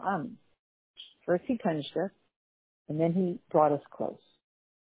 Nachmu, Amen. First he punished us, and then he brought us close.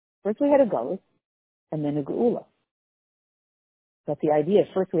 First we had a Gullus, and then a geula. But the idea of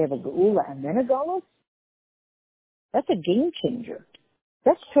first we have a geula and then a Gullus, that's a game changer.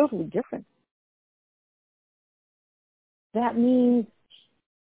 That's totally different. That means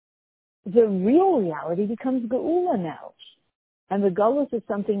the real reality becomes geula now. And the Gullus is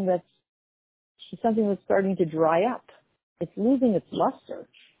something that's starting to dry up. It's losing its luster.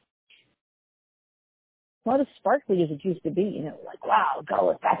 It's not as sparkly as it used to be, like, wow,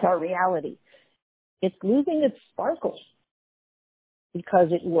 Gullus, that's our reality. It's losing its sparkle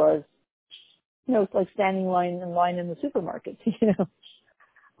because it was, it's like standing in line in the supermarket,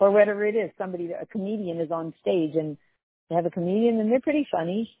 or whatever it is. A comedian is on stage and they have a comedian and they're pretty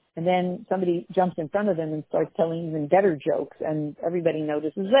funny, and then somebody jumps in front of them and starts telling even better jokes and everybody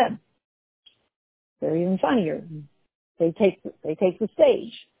notices them. They're even funnier. They take the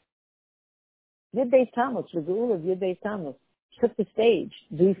stage. Yud Beis Tammuz, the geula of Yud Beis Tammuz, took the stage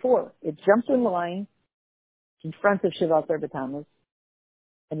before. It jumped in line in front of Shabbat Arba Tammuz,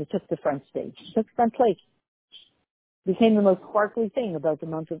 and it took the front stage. It took the front place. It became the most sparkly thing about the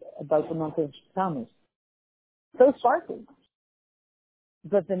month of Tammuz. So sparkly.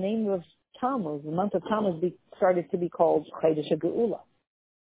 But the name of Tammuz, the month of Tammuz, started to be called Chodesh HaGeula.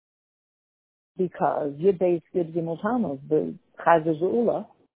 Because Yud Beis Yud Gimel Tammuz, the Chaz HaGeula,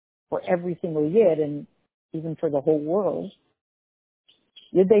 for every single Yid, and even for the whole world,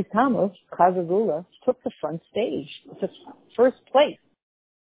 Yud Beis Tammuz, Chaz HaGeula, took the front stage. It took first place,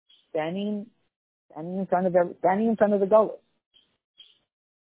 standing in front of the Gullus.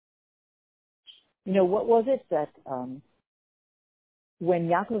 You know, what was it that when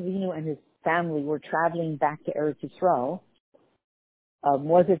Yaakov Avinu and his family were traveling back to Eretz Yisrael,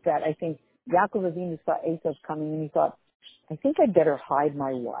 was it that I think Yaakov Avinu saw Esav coming and he thought, I think I'd better hide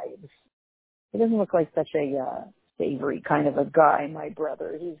my wives. He doesn't look like such a savory kind of a guy, my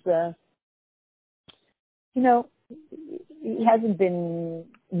brother. He's, he hasn't been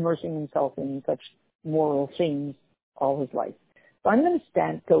immersing himself in such moral things all his life. So I'm going to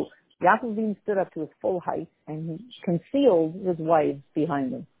stand. So Yaakov Avinu stood up to his full height and he concealed his wives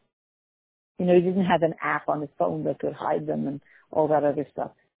behind him. You know, he didn't have an app on his phone that could hide them and all that other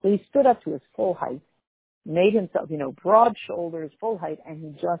stuff. So he stood up to his full height, made himself, broad shoulders, full height, and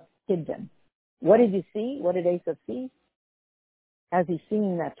he just hid them. What did you see? What did Esav see? As he's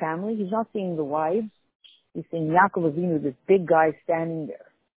seeing that family, he's not seeing the wives. He's seeing Yaakov Avinu, this big guy standing there.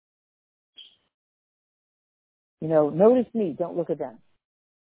 Notice me, don't look at them.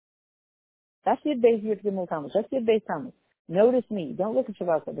 That's Yud Beis Yud Gimel Tammuz. That's Yud Beis Tammuz. Notice me, don't look at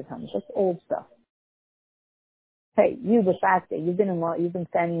Shabbat Tammuz. That's old stuff. Hey, you, the fast day, you've been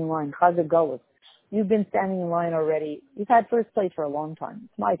standing in line, Chaz HaGeula. You've been standing in line already. You've had first place for a long time.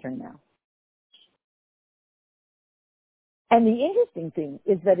 It's my turn now. And the interesting thing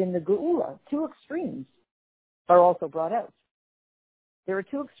is that in the Geula, two extremes are also brought out. There are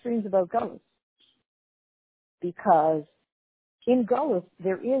two extremes about Galus. Because in Galus,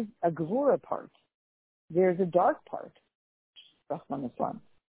 there is a Gevura part. There's a dark part. Rahman Islam.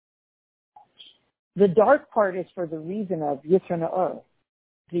 The dark part is for the reason of Yisra Na'or,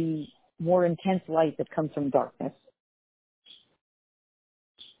 the more intense light that comes from darkness.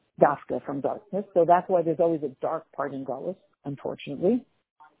 Dafka from darkness. So that's why there's always a dark part in Galus, unfortunately.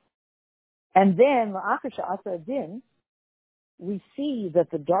 And then, Ma'akasha Asa Din, we see that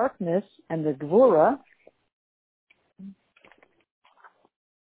the darkness and the Gevura,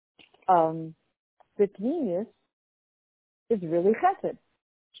 the Pneumius, is really chesed.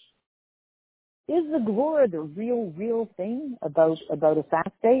 Is the Gevura the real thing about a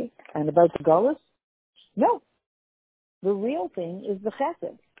fast day and about the Galus? No. The real thing is the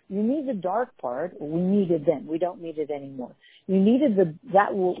chesed. You need the dark part. We need it then. We don't need it anymore. You needed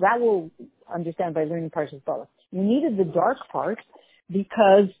that will understand by learning Parshas Balak. You needed the dark part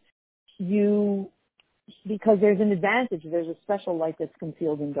because there's an advantage. There's a special light that's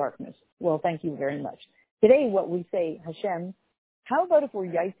concealed in darkness. Well, thank you very much. Today, what we say, Hashem, how about if we're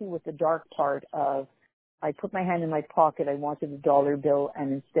yaitzi with the dark part of, I put my hand in my pocket, I wanted a dollar bill,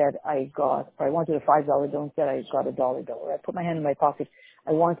 and instead I wanted a $5 bill, instead I got a dollar bill. Or I put my hand in my pocket,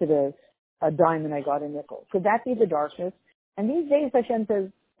 I wanted a dime, and I got a nickel. Could that be the darkness? And these days, Hashem says,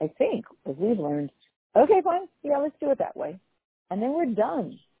 I think, as we've learned, okay, fine, yeah, let's do it that way. And then we're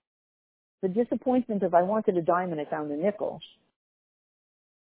done. The disappointment of I wanted a dime and I found a nickel.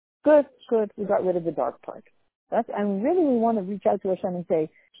 Good, we got rid of the dark part. And really we want to reach out to Hashem and say,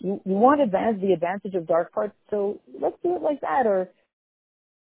 you want the advantage of dark parts, so let's do it like that. Or,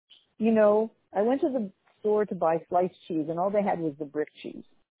 I went to the store to buy sliced cheese and all they had was the brick cheese.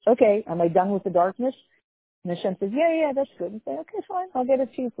 Okay, am I done with the darkness? And Hashem says, yeah, that's good. And say, okay, fine, I'll get a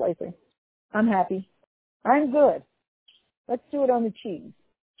cheese slicer. I'm happy. I'm good. Let's do it on the cheese.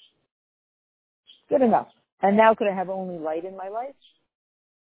 Good enough. And now could I have only light in my life?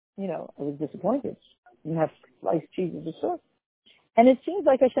 I was disappointed. You have sliced cheese at the store. And it seems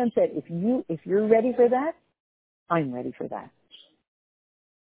like Hashem said, if you're ready for that, I'm ready for that.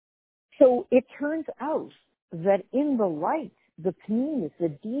 So it turns out that in the light, the pneumis,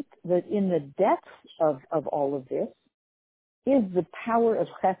 in the depths of all of this, is the power of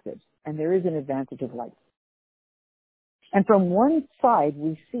chesed, and there is an advantage of light. And from one side,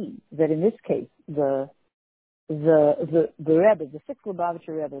 we see that in this case, the Rebbe, the sixth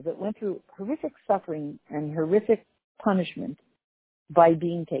Lubavitcher Rebbe, that went through horrific suffering and horrific punishment by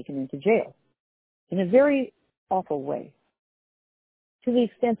being taken into jail in a very awful way, to the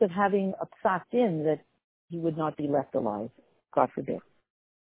extent of having a psak din that he would not be left alive, God forbid.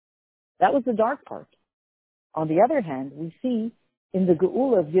 That was the dark part. On the other hand, we see in the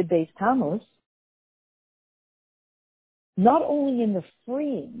Geula of Yud Beis Tammuz, not only in the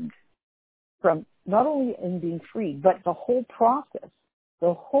freeing not only in being freed, but the whole process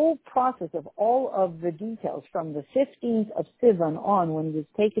the whole process of all of the details from the 15th of Sivan on when he was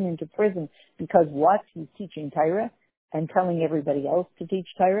taken into prison because what? He's teaching Torah and telling everybody else to teach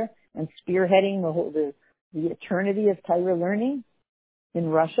Torah and spearheading the eternity of Torah learning in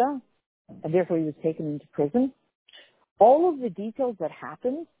Russia, and therefore he was taken into prison. All of the details that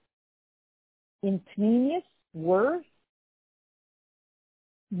happened in Pnimius were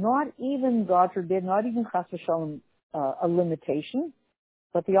not even, God forbid, not even Chas v'Shalom, a limitation,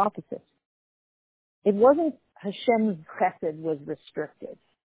 but the opposite. It wasn't Hashem's chesed was restricted.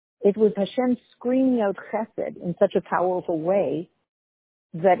 It was Hashem screaming out chesed in such a powerful way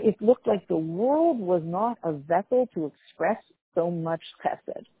that it looked like the world was not a vessel to express so much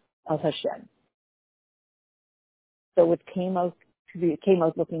chesed of Hashem. So it came out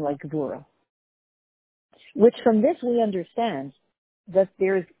looking like Gvura. Which from this we understand that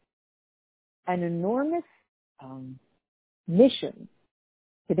there's an enormous mission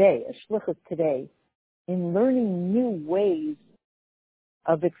today, a shlichus today, in learning new ways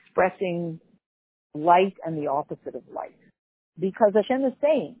of expressing light and the opposite of light. Because Hashem is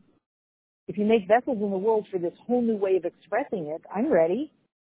saying, if you make vessels in the world for this whole new way of expressing it, I'm ready.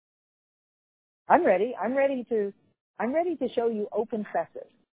 I'm ready to show you open chesed.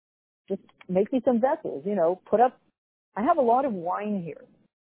 Just make me some vessels, I have a lot of wine here.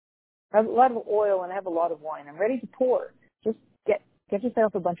 I have a lot of oil and I have a lot of wine. I'm ready to pour. Just get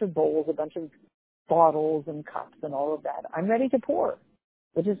yourself a bunch of bowls, a bunch of bottles and cups and all of that. I'm ready to pour.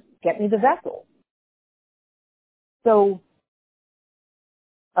 But just get me the vessel. So,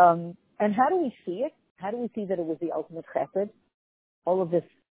 and how do we see it? How do we see that it was the ultimate chesed? All of this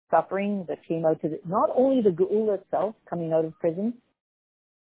suffering that came out not only the geula itself, coming out of prison,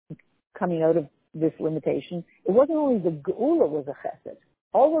 coming out of this limitation, it wasn't only the geula was a chesed.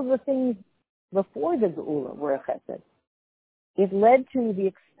 All of the things before the geula were a chesed. It led to the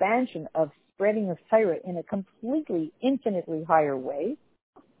expansion of spreading of Torah in a completely, infinitely higher way,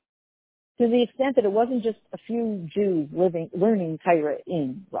 to the extent that it wasn't just a few Jews learning Torah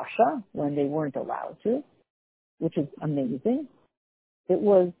in Russia when they weren't allowed to, which is amazing. It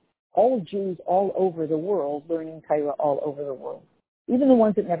was all Jews all over the world learning Torah all over the world, even the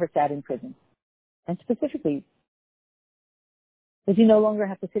ones that never sat in prison. And specifically, that you no longer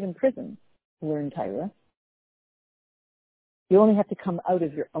have to sit in prison to learn Torah. You only have to come out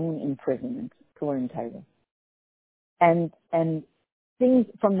of your own imprisonment to learn Torah. And things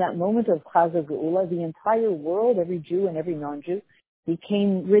from that moment of Chaza Geula, the entire world, every Jew and every non-Jew,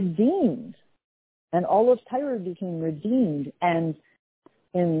 became redeemed. And all of Torah became redeemed. And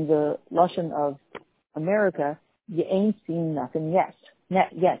in the Lashon of America, you ain't seen nothing yet.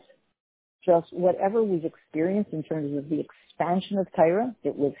 Just whatever we've experienced in terms of the expansion of Torah,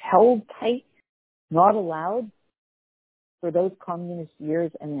 it was held tight, not allowed for those communist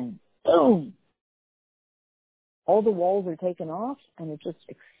years, and then boom! All the walls are taken off, and it just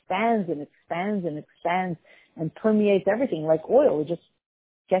expands and expands and expands and permeates everything like oil. It just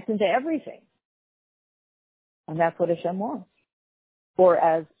gets into everything. And that's what Hashem wants. Or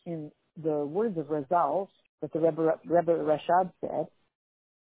as in the words of Razal, that the Rebbe Rashab said,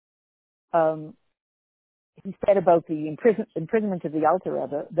 he said about the imprisonment of the Alter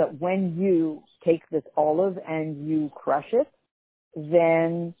Rebbe, that when you take this olive and you crush it,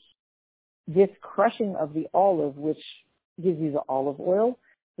 then this crushing of the olive, which gives you the olive oil,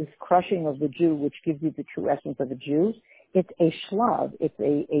 this crushing of the Jew, which gives you the true essence of a Jew, it's a shlav, it's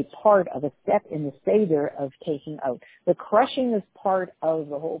a part of a step in the seder of taking out. The crushing is part of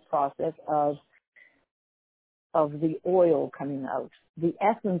the whole process of the oil coming out. The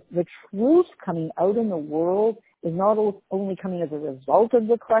essence, the truth coming out in the world is not only coming as a result of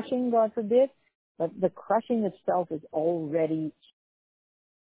the crushing, God forbid, but the crushing itself is already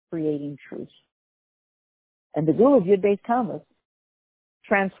creating truth. And the Gula of Yud Beis Tammuz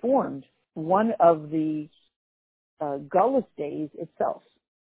transformed one of the Gullus days itself.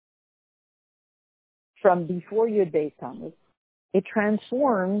 From before Yud Beis Tammuz, it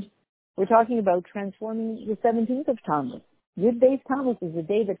transformed. We're talking about transforming the 17th of Tammuz. Yud Beis Tammuz is the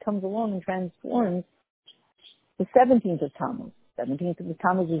day that comes along and transforms the 17th of Tammuz. 17th of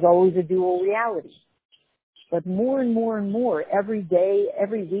Tammuz is always a dual reality. But more and more and more, every day,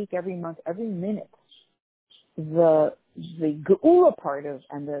 every week, every month, every minute, the Geula part of,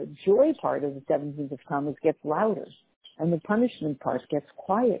 and the joy part of the 17th of Tammuz gets louder, and the punishment part gets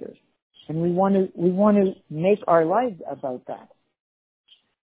quieter. And we want to make our lives about that.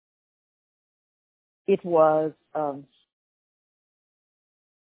 It was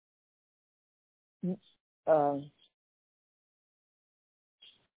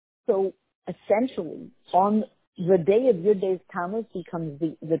so essentially on the day of Yud Beis Tammuz becomes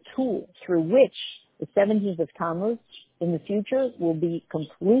the tool through which the 17th of Tammuz in the future will be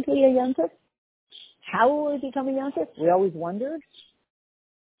completely a yontif. How will it become a yontif? We always wondered.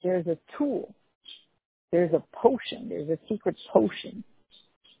 There's a tool. There's a potion. There's a secret potion.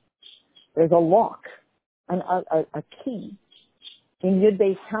 There's a lock, a key in Yud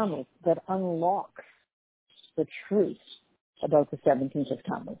Beis Tammuz that unlocks the truth about the 17th of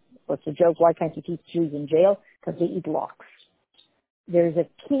Tammuz. What's the joke? Why can't you keep Jews in jail? Because they eat locks. There's a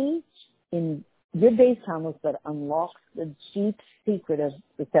key in Yud Beis Tammuz that unlocks the deep secret of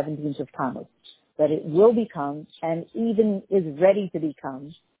the 17th of Tammuz, that it will become, and even is ready to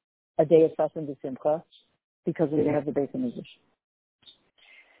become, a day of Sas and Simcha, because we have the Beis HaMikdash.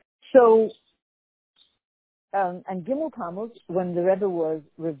 So, and Gimel Tammuz, when the Rebbe was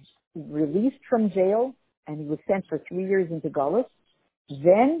released from jail, and he was sent for 3 years into Galus,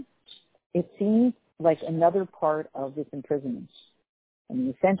 then it seemed like another part of this imprisonment. And he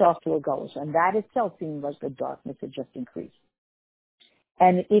was sent off to a Galus, and that itself seemed like the darkness had just increased.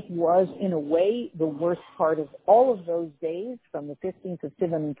 And it was, in a way, the worst part of all of those days, from the 15th of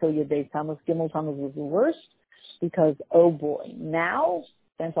Sivan until Yud Beis Tammuz. Gimel Tammuz was the worst, because, oh boy, now,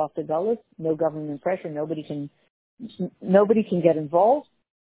 sent off to Galus, no government pressure, nobody can get involved,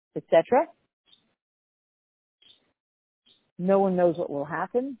 etc. No one knows what will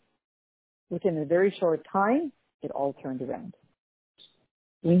happen. Within a very short time, it all turned around.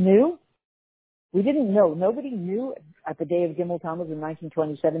 We didn't know. Nobody knew at the day of Gimel Tammuz in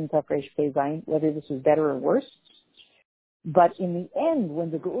 1927, Tafresh Pei Zayin, whether this was better or worse. But in the end, when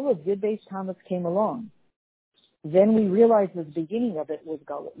the Geula of Yud Beis Tammuz came along, then we realized that the beginning of it was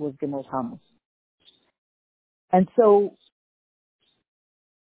Gimel Tammuz. And so,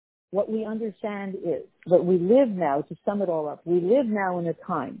 what we understand is that we live now, to sum it all up, we live now in a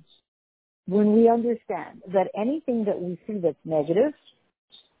time when we understand that anything that we see that's negative,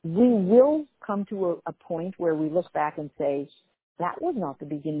 we will come to a point where we look back and say, that was not the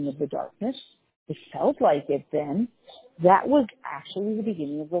beginning of the darkness. It felt like it then. That was actually the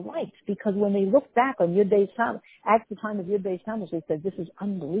beginning of the light. Because when they looked back on Yud Beis Tammuz, at the time of Yud Beis Tammuz, they said, this is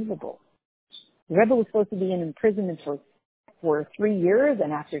unbelievable. The Rebbe was supposed to be in imprisonment for 3 years,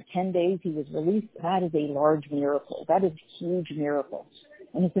 and after 10 days he was released. That is a large miracle. That is a huge miracle.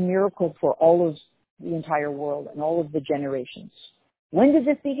 And it's a miracle for all of the entire world and all of the generations. When did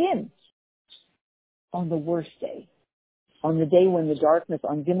this begin? On the worst day. On the day when the darkness,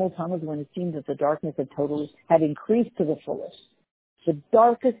 on Gimel Tammuz, when it seemed that the darkness had increased to the fullest. The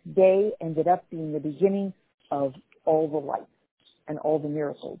darkest day ended up being the beginning of all the light and all the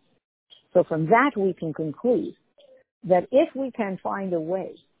miracles. So from that we can conclude that if we can find a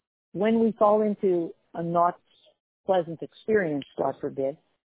way, when we fall into a not pleasant experience, God forbid,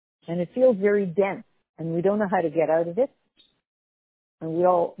 and it feels very dense, and we don't know how to get out of it, and we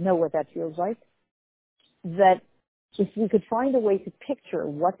all know what that feels like, that if we could find a way to picture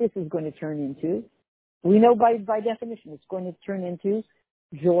what this is going to turn into, we know by definition it's going to turn into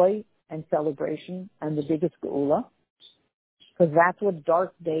joy and celebration and the biggest geula, because that's what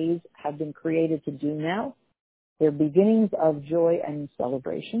dark days have been created to do now. They're beginnings of joy and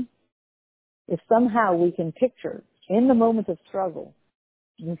celebration. If somehow we can picture in the moment of struggle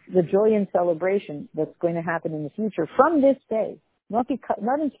the joy and celebration that's going to happen in the future from this day, not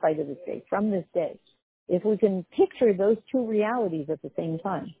in spite of this day, from this day, if we can picture those two realities at the same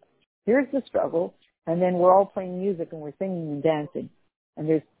time, here's the struggle, and then we're all playing music and we're singing and dancing, and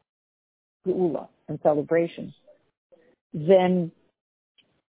there's geula and celebration, then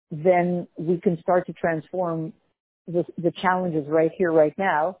we can start to transform the challenges right here, right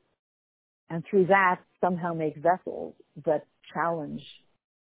now, and through that somehow make vessels that challenge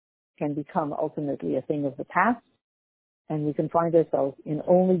can become ultimately a thing of the past, and we can find ourselves in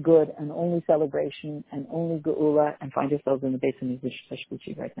only good and only celebration and only geula, and find ourselves in the Beis HaMikdash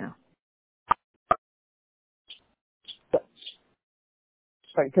Hashlishi right now.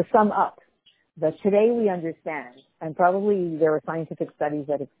 To sum up, that today we understand, and probably there are scientific studies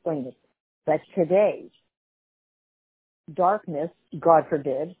that explain it, that today darkness, God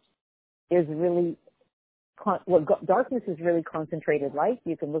forbid, is really darkness is really concentrated light.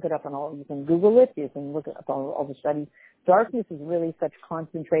 You can look it up you can Google it, you can look up all the studies. Darkness is really such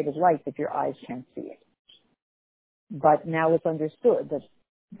concentrated light that your eyes can't see it. But now it's understood that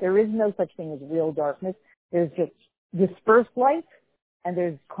there is no such thing as real darkness. There's just dispersed light and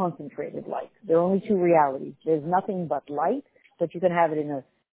there's concentrated light. There are only two realities. There's nothing but light, but you can have it in a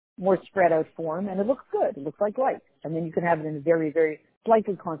more spread out form and it looks good. It looks like light. And then you can have it in a very, very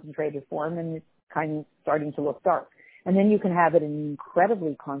slightly concentrated form and it's kind of starting to look dark. And then you can have it in an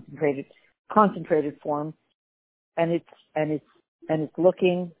incredibly concentrated form and it's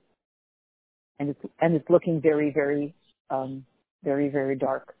looking very, very, very, very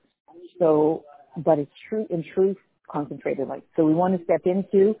dark. So, but it's true, in truth, concentrated light. So we want to step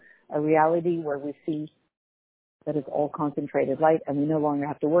into a reality where we see that it's all concentrated light, and we no longer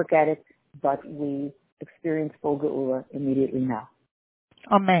have to work at it, but we experience full geula immediately now.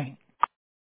 Amen.